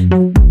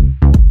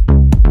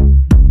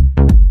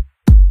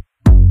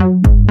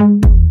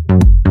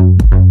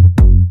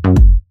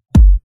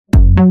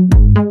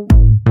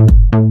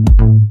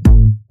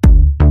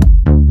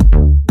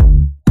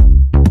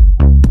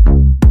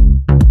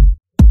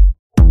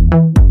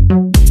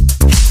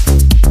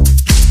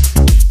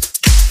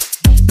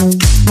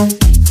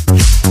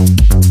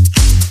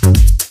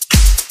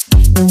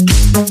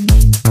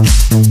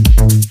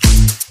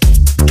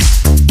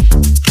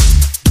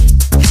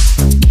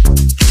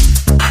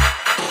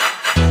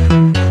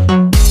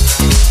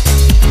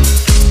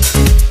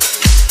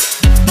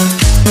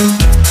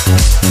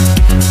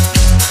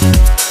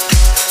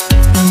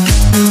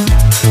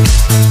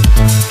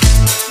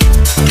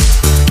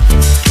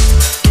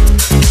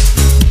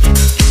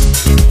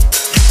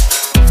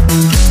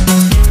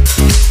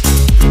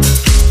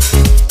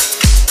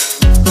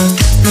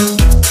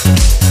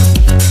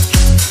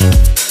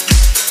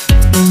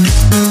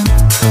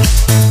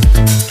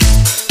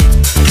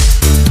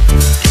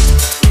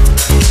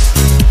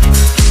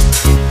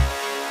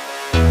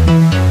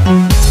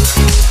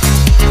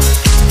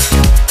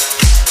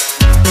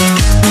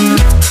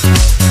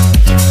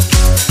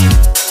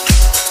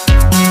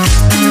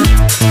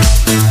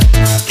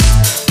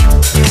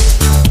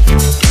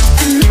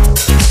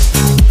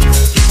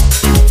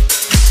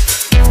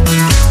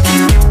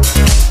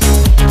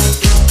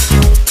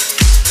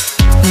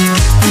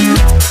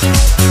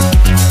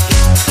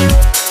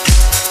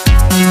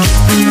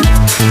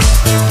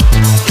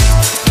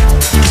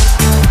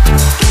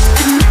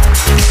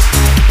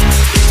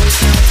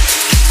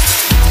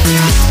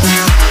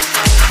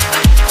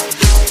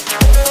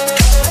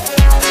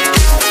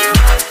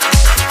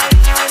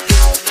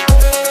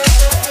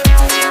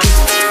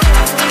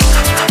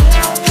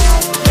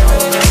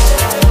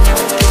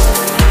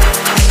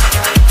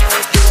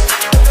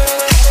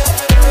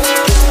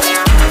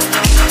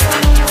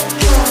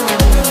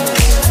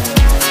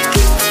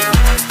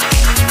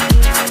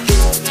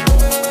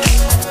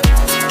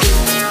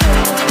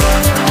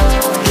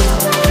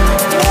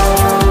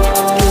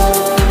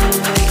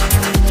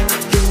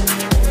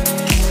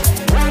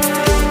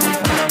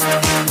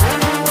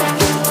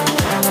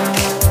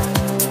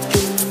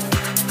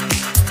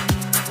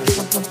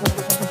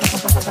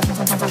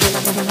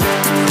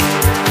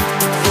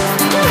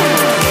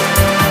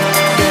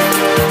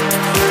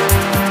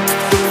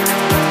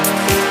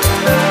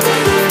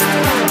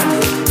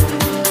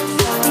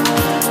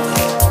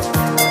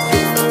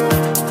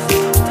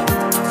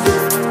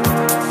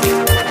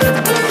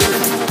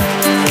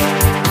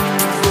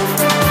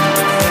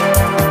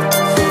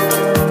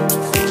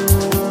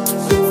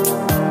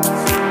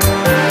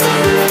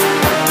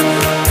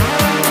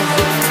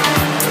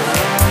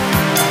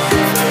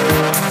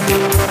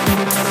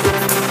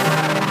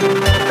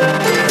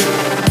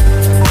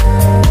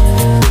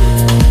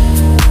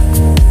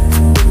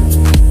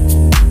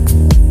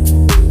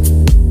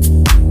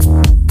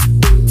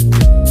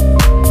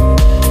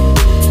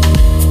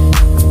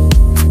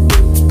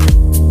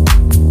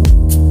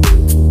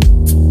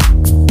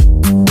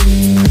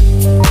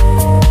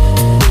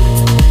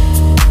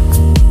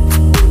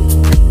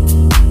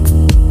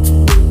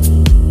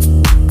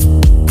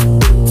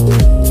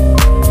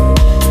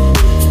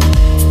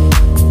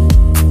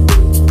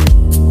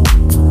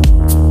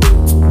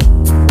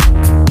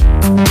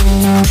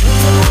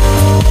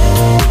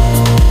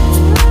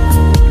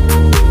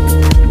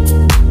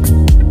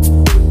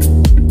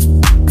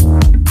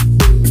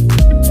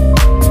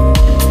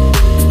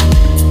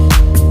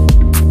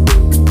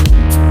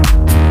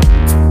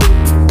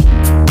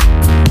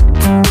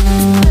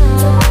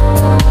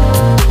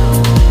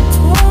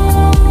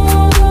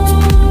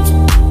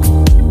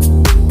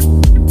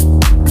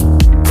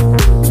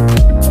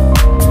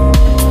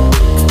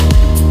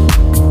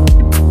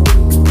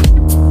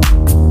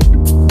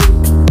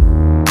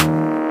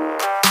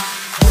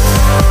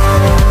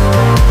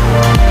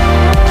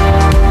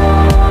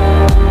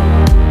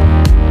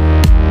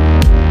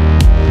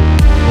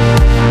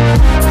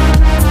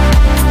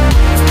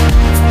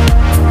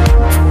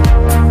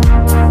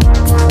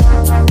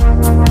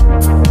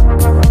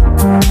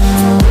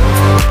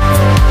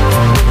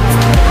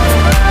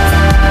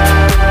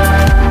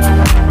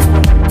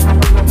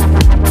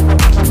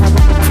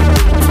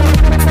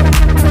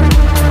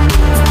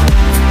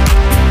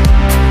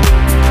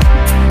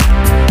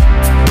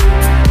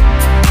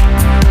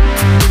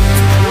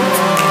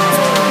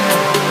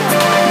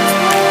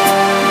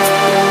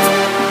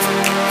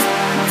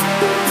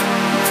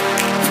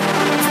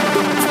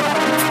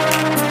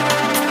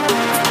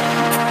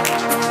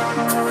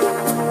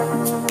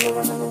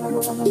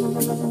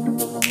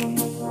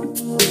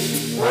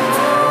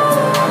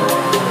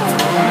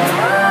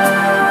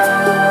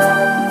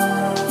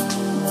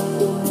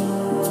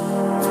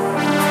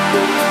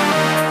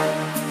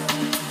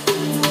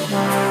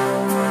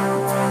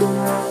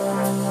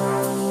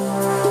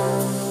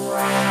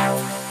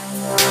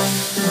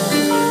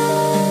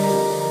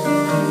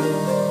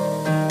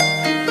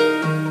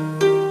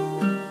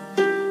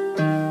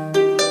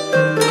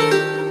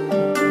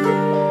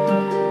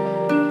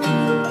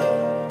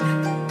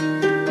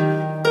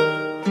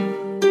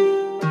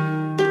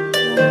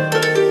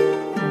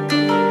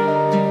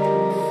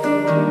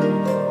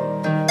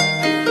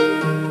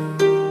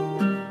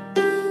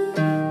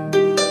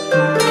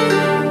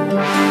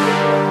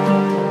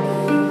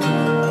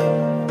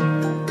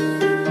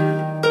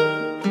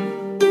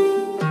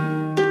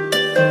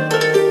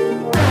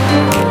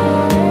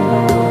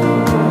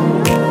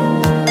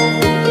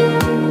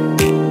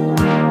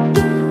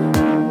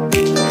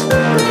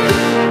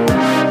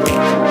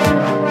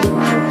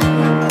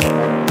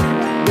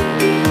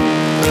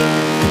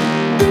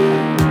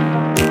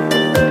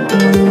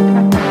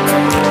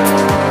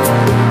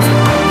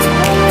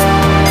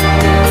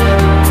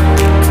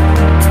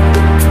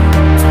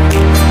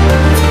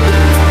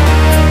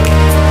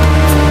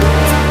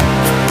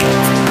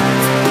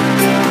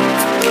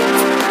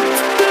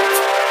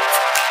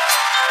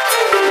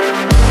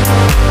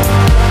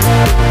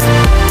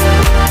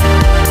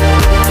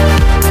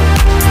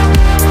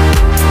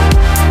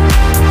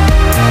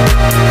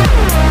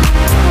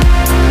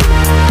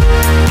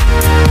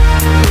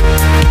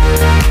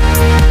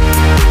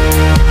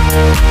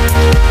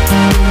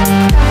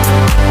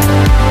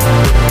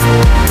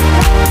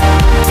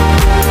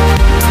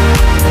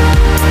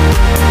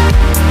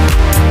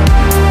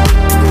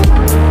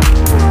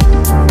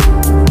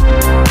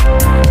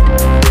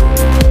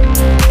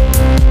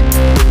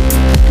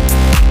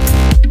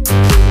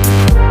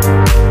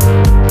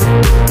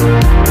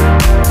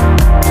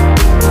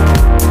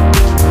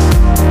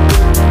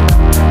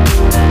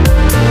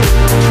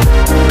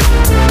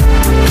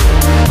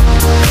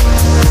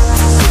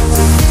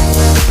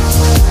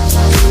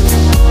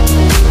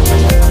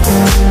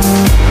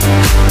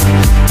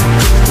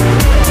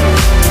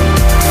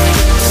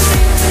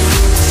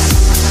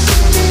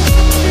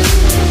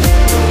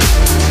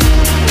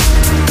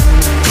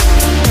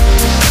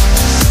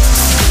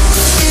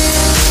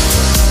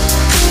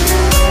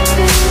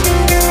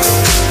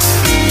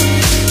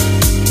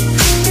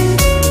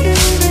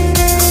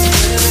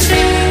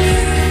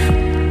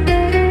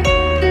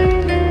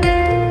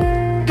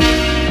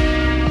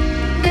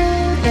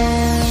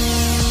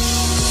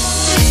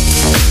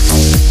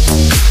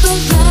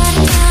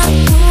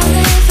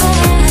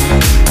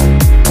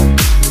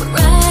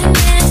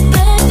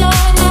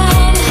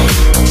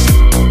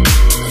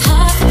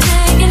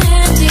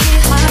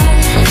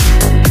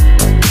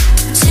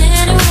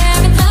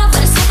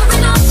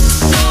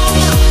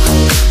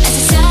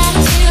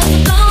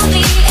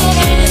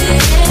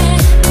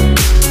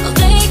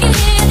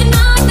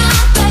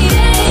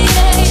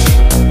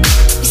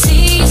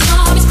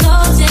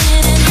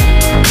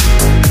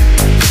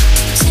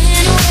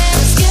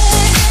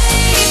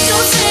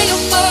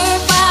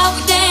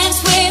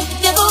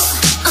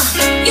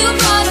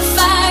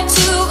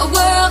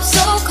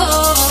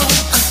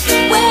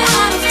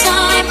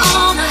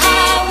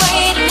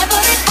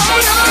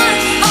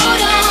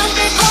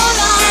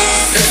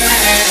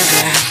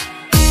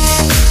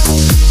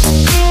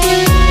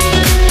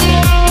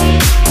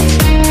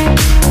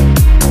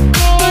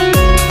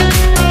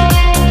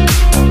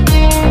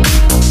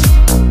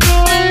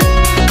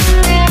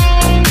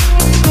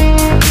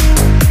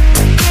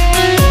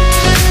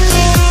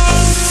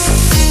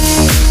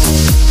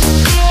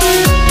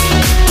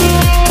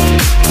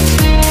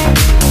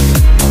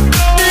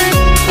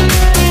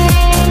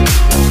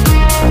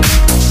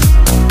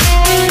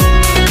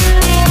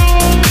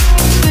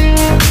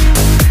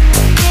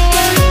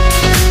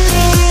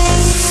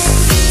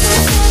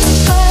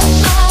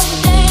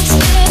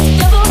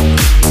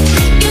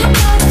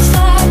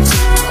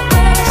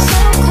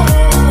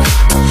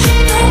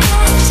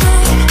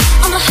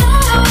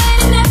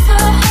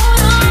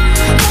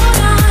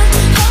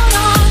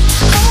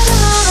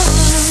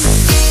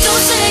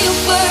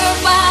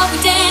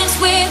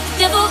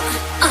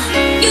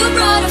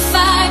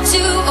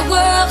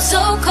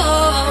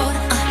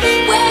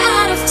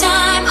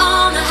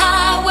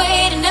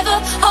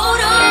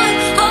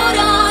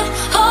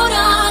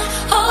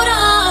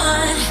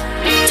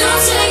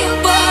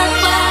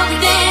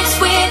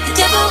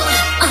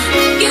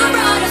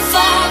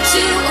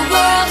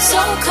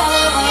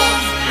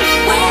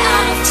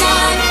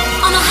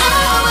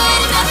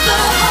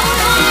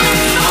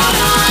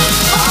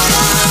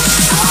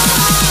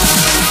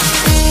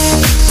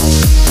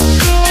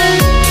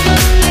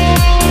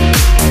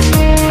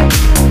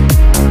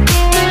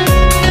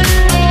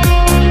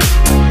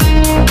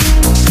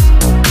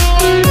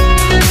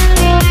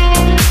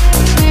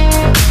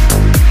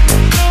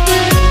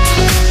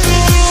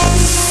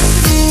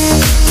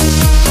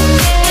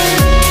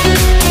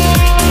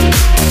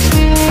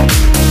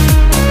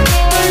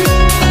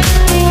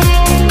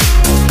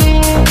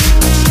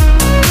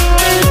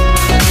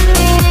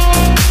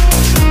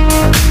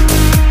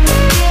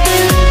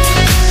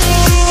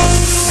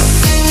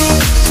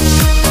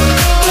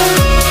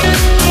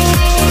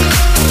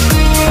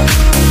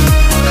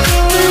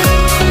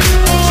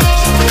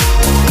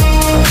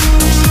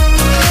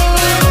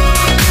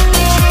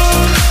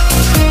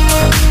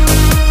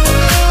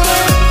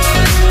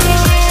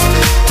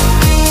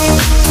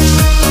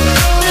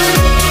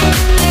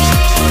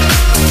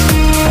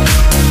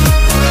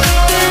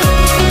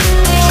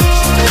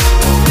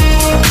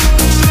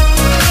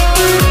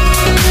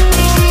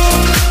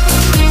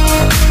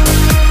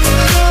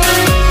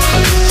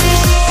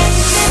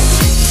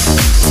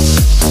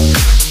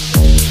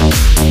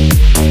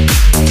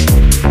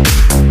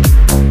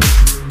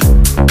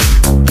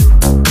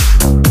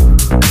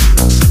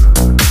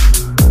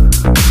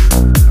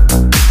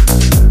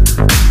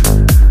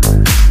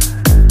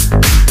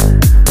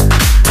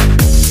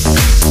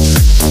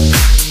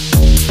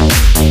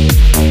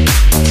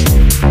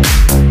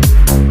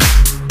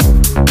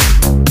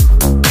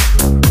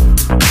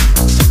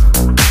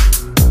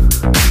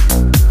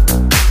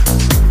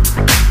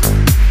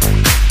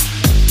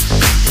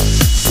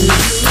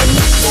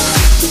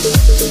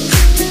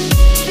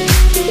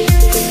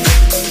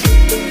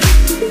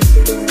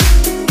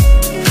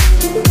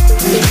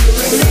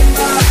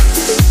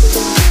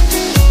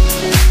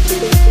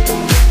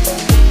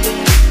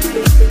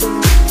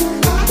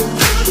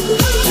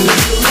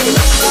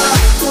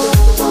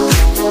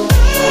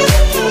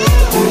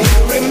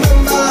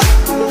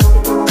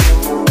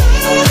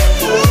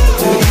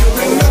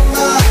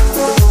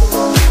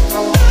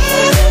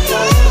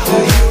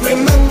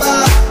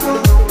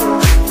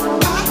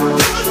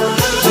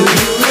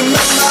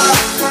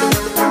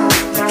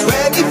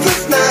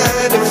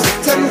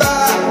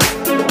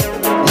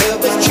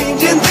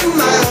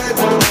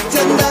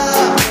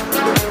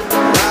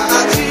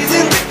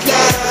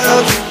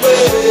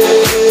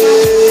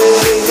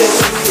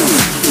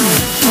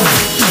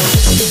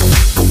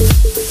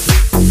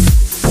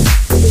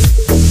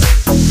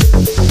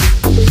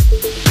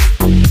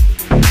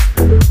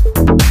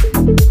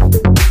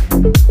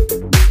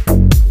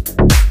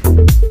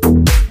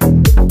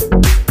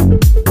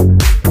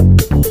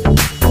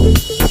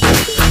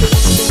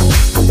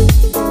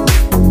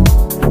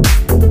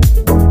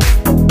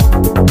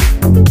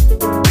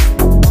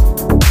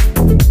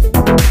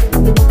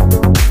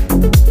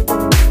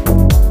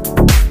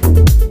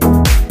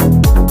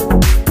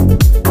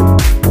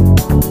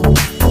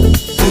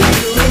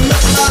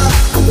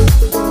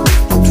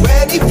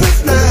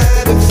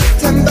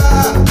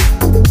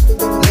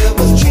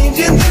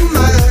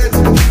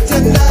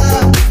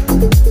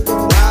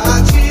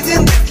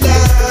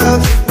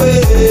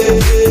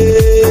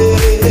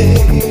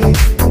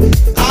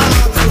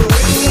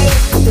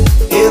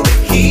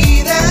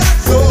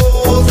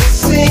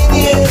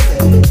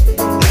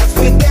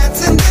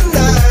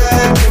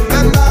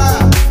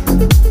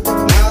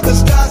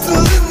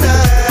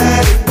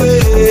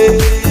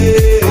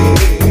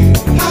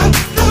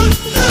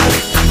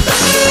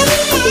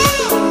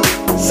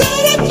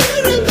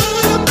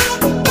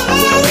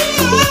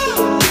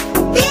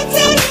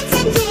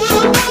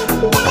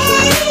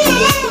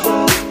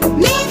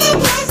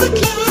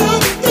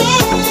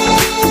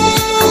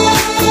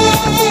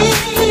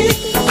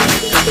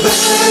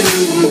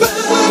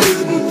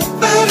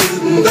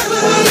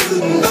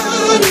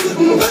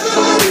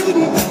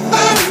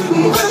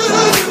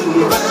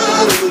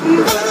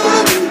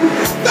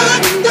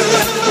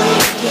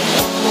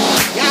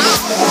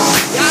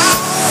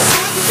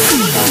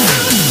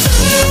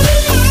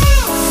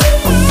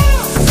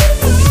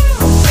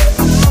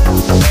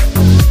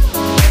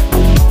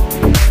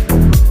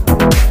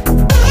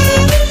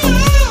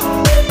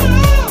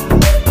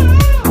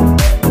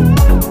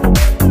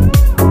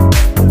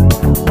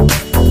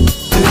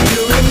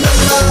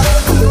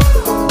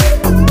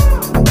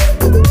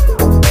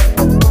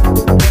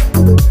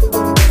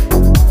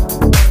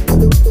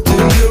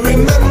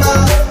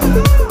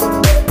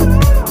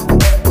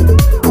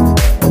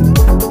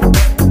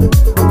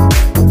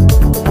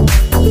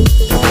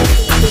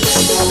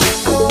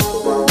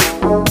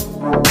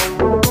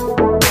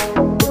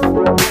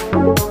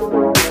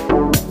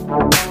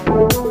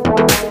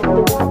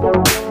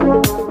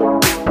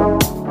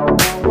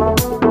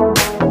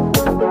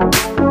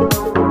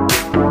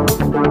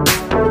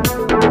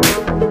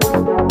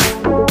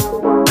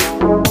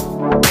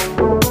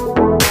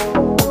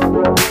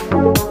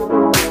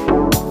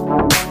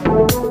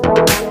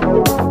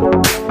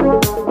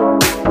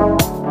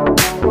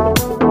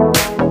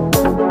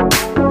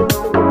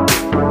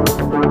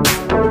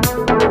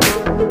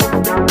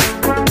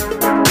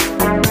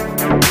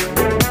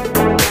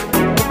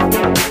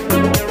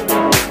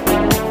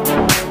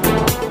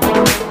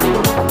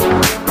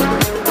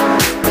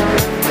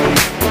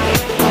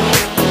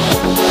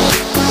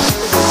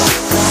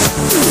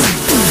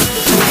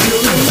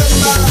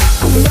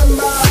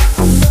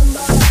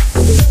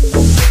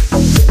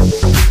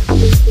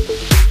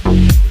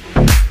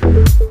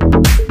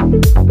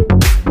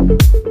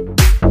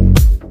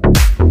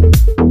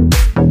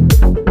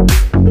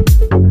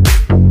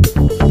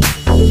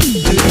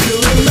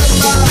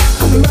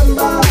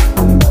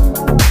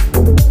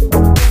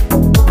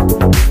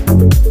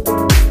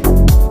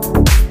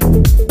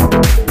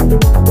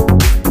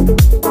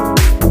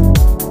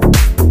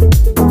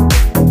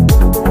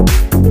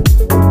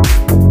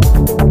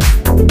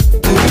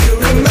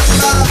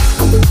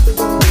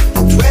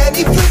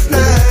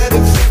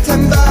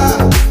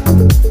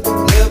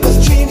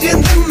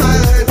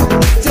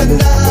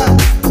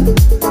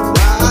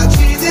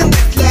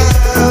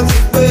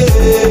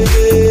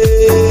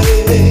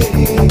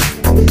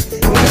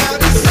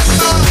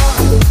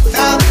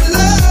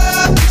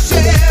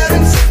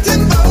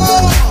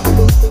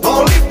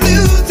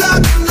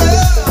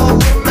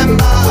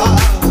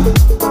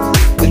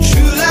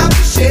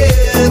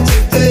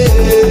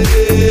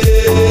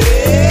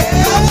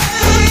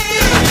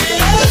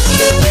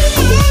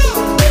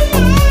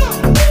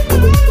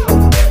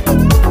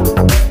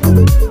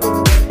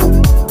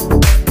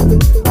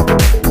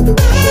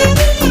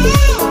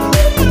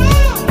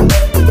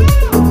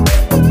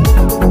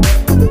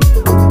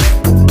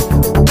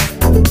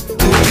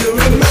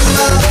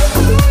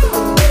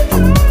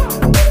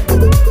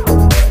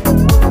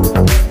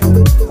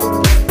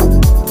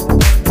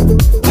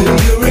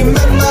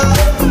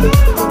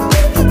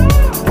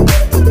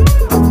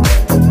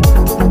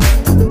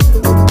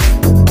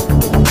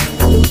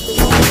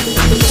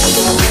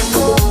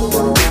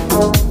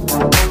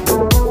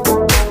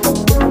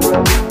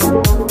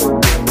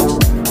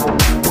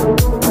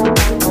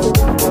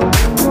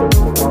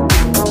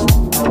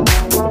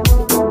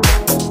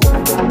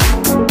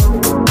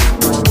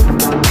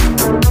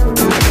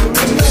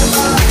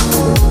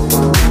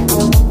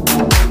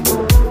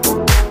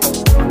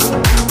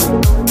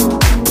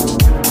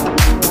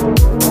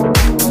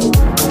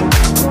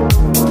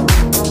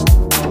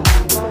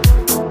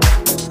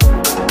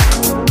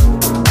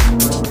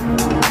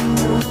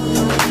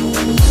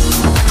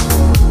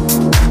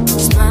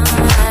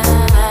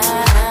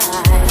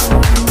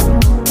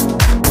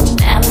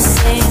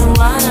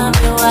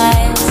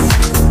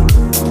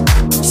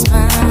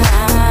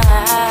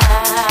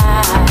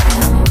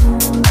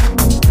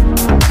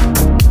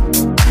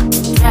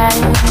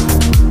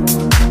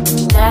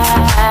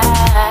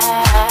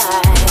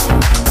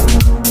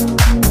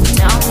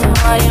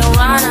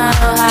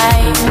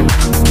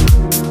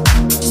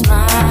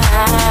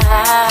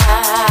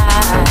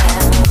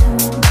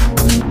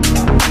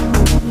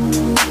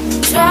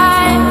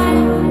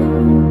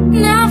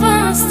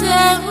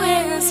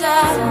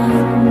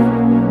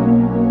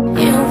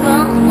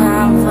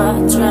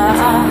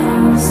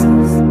 trust.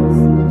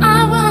 I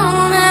will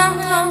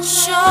never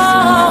show.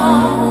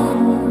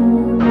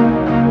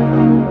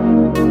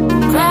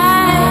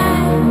 Cry,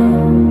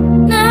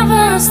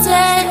 never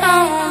stay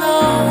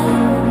alone.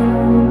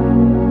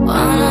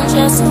 Wanna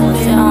just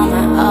be on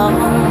my own.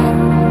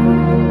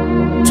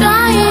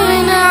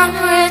 Trying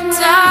every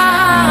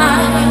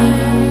time.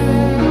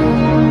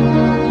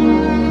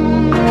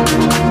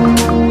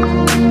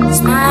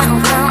 Smile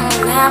will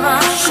never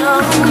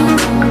show.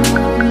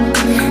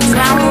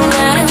 Try to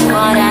let it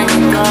what I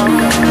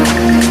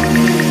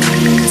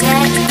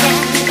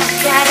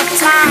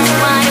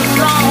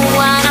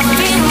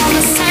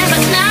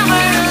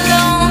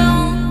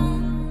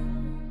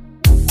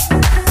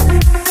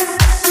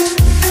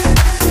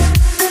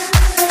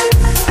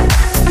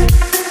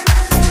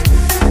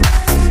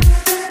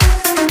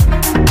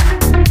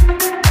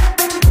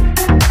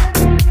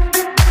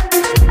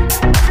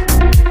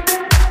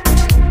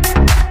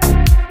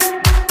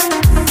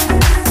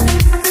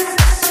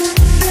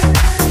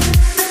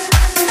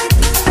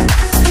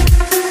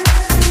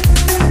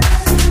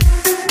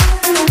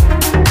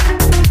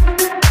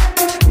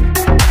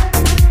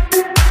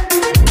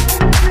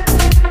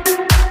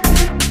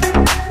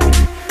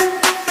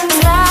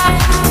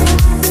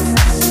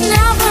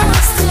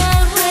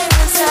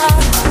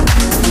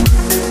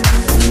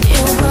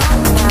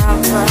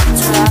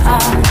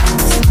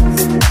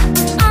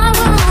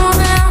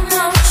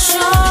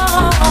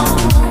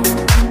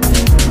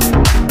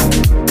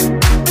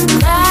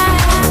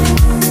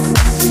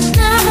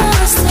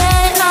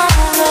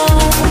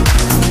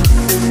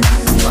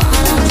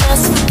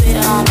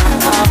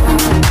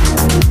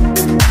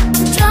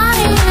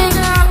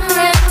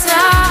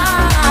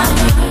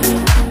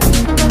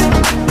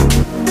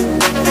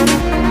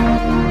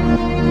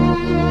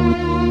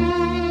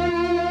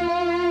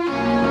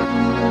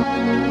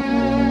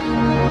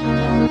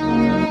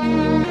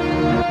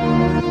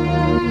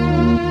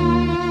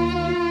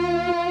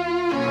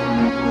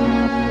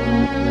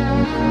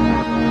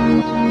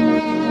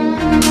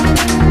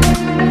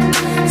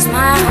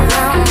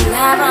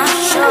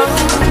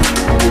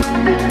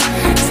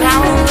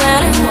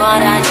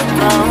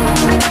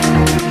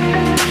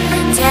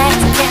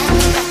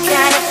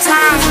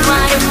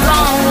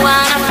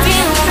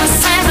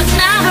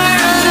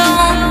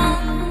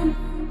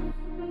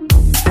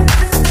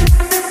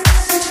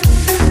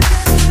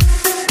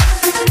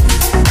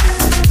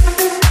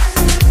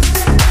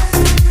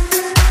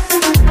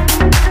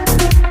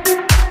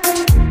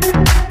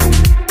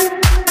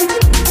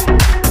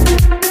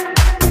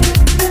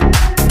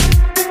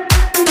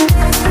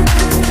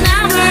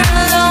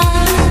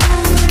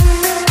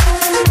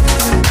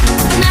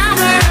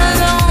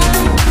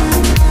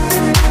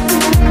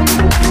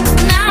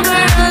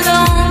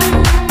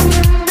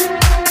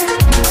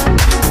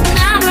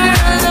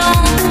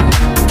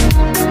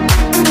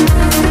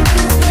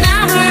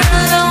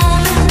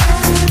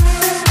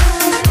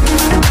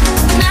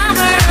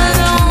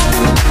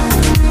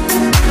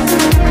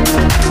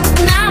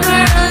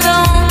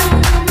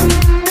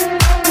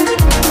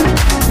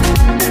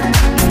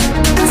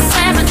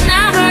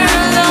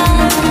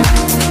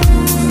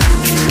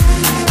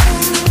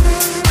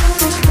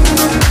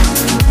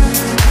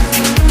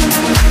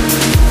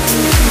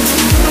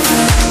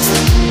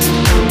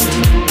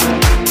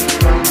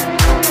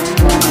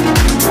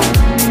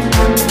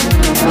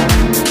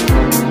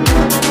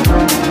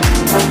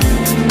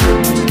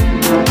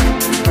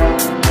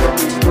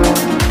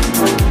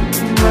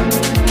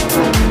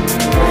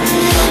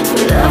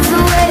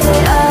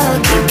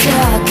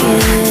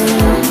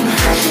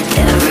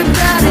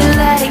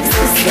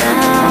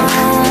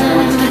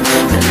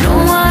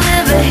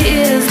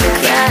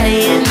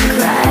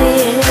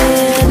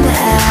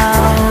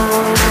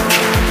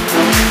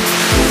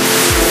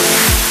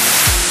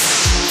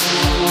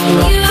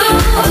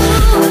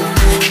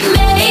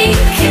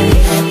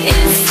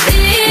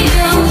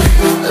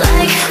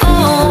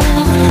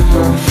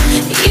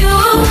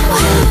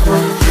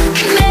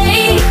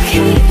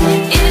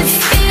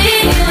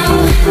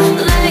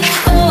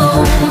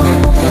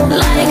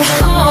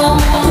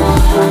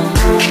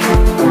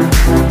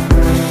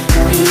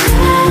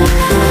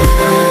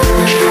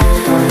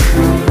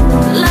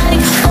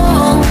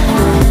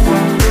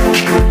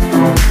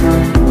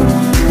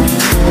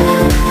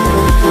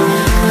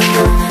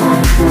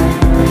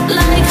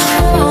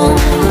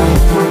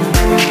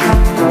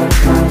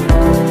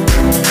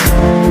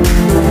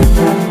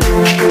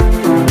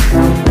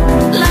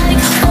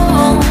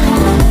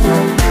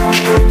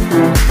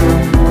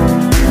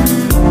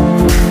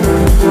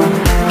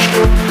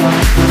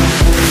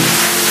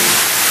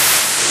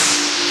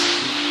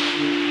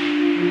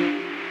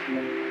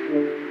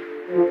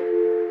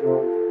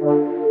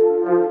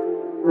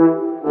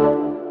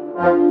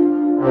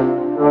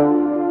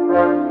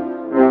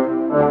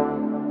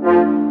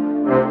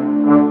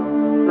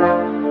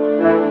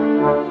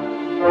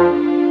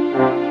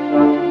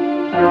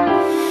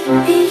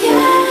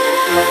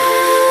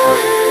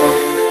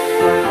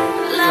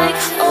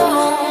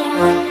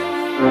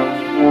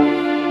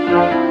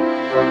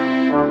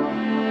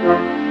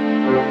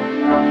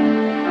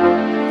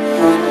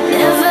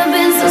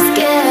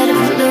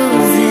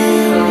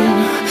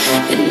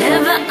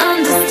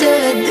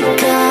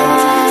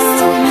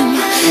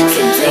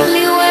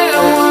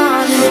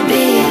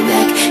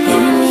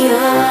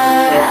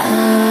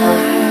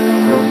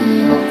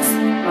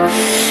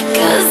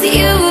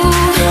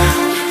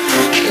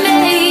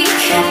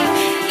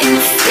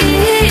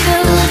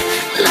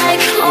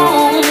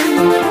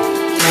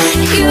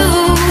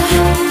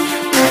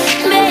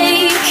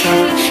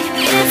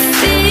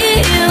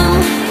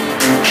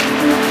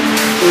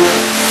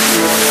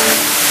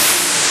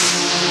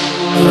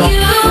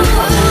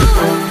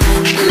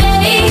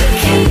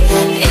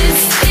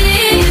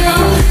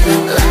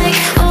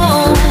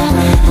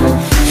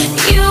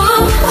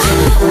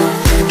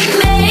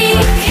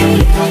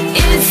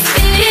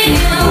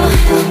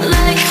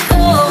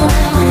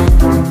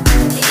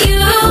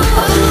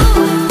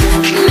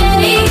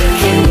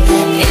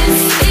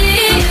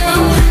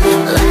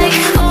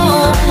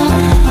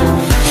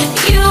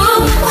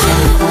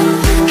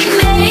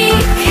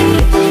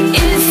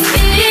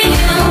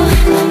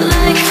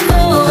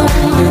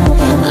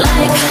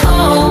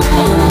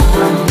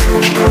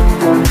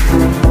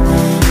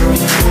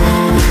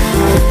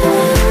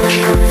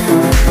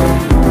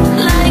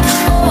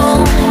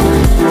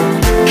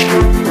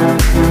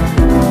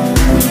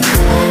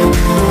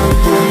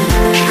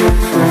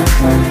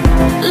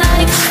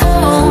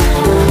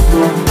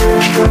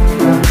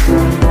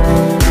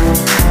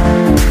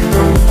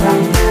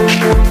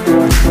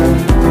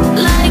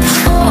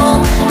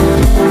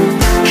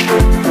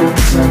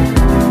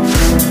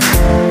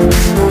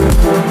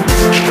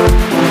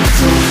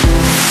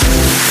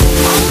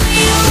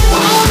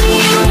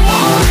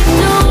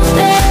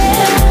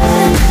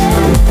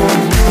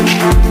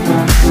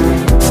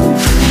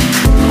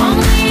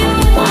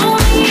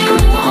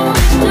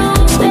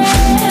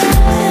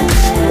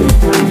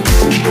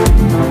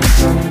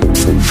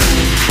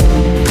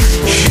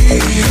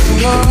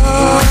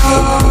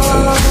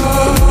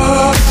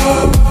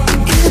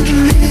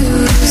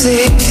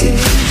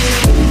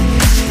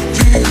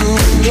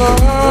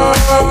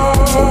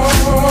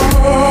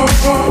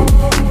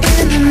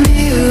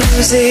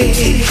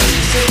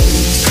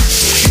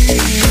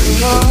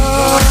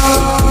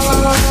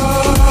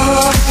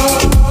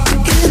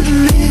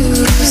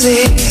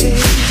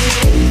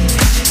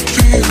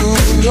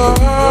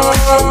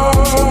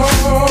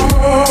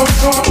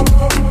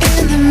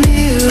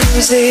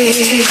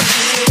music.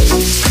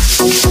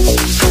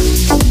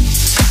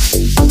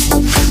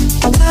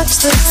 Touch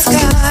the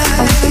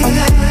sky.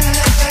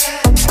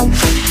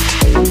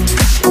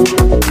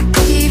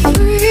 Be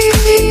free.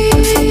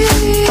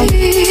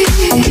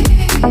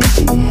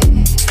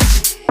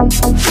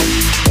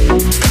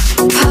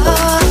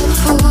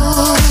 Powerful.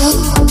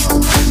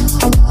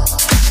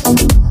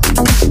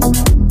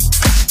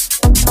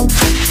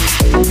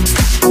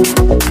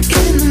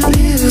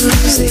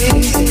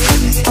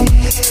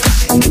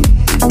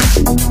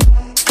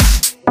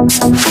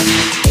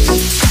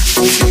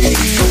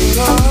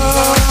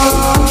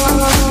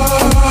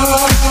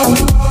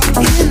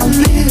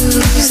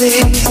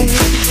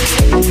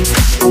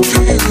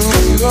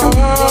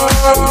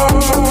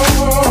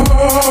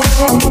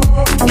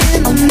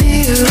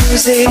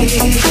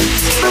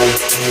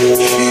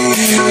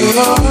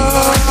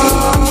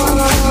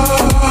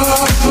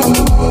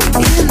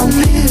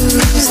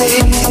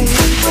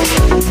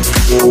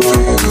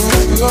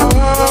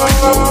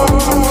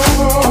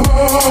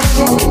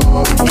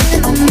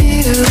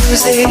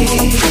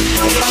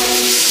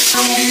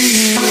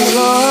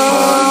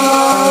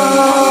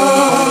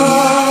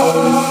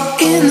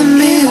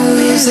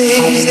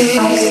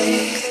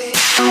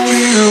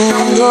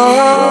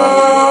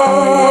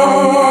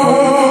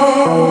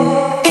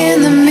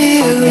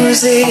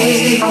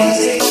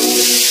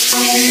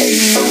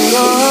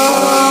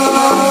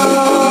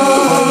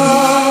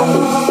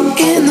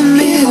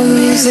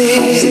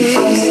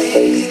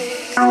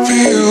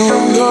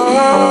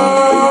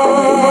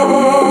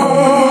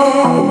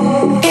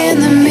 In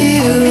the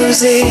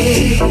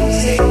music.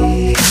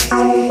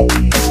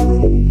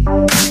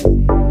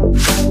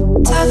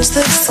 Touch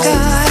the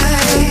sky.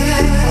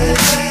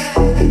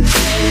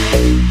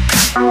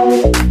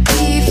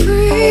 Be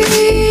free.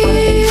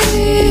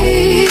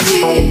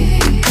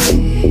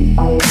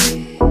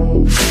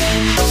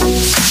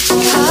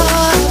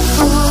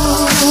 Powerful.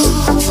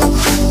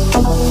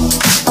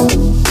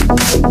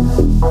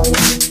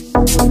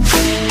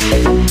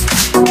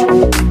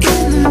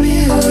 In the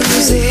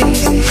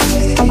music.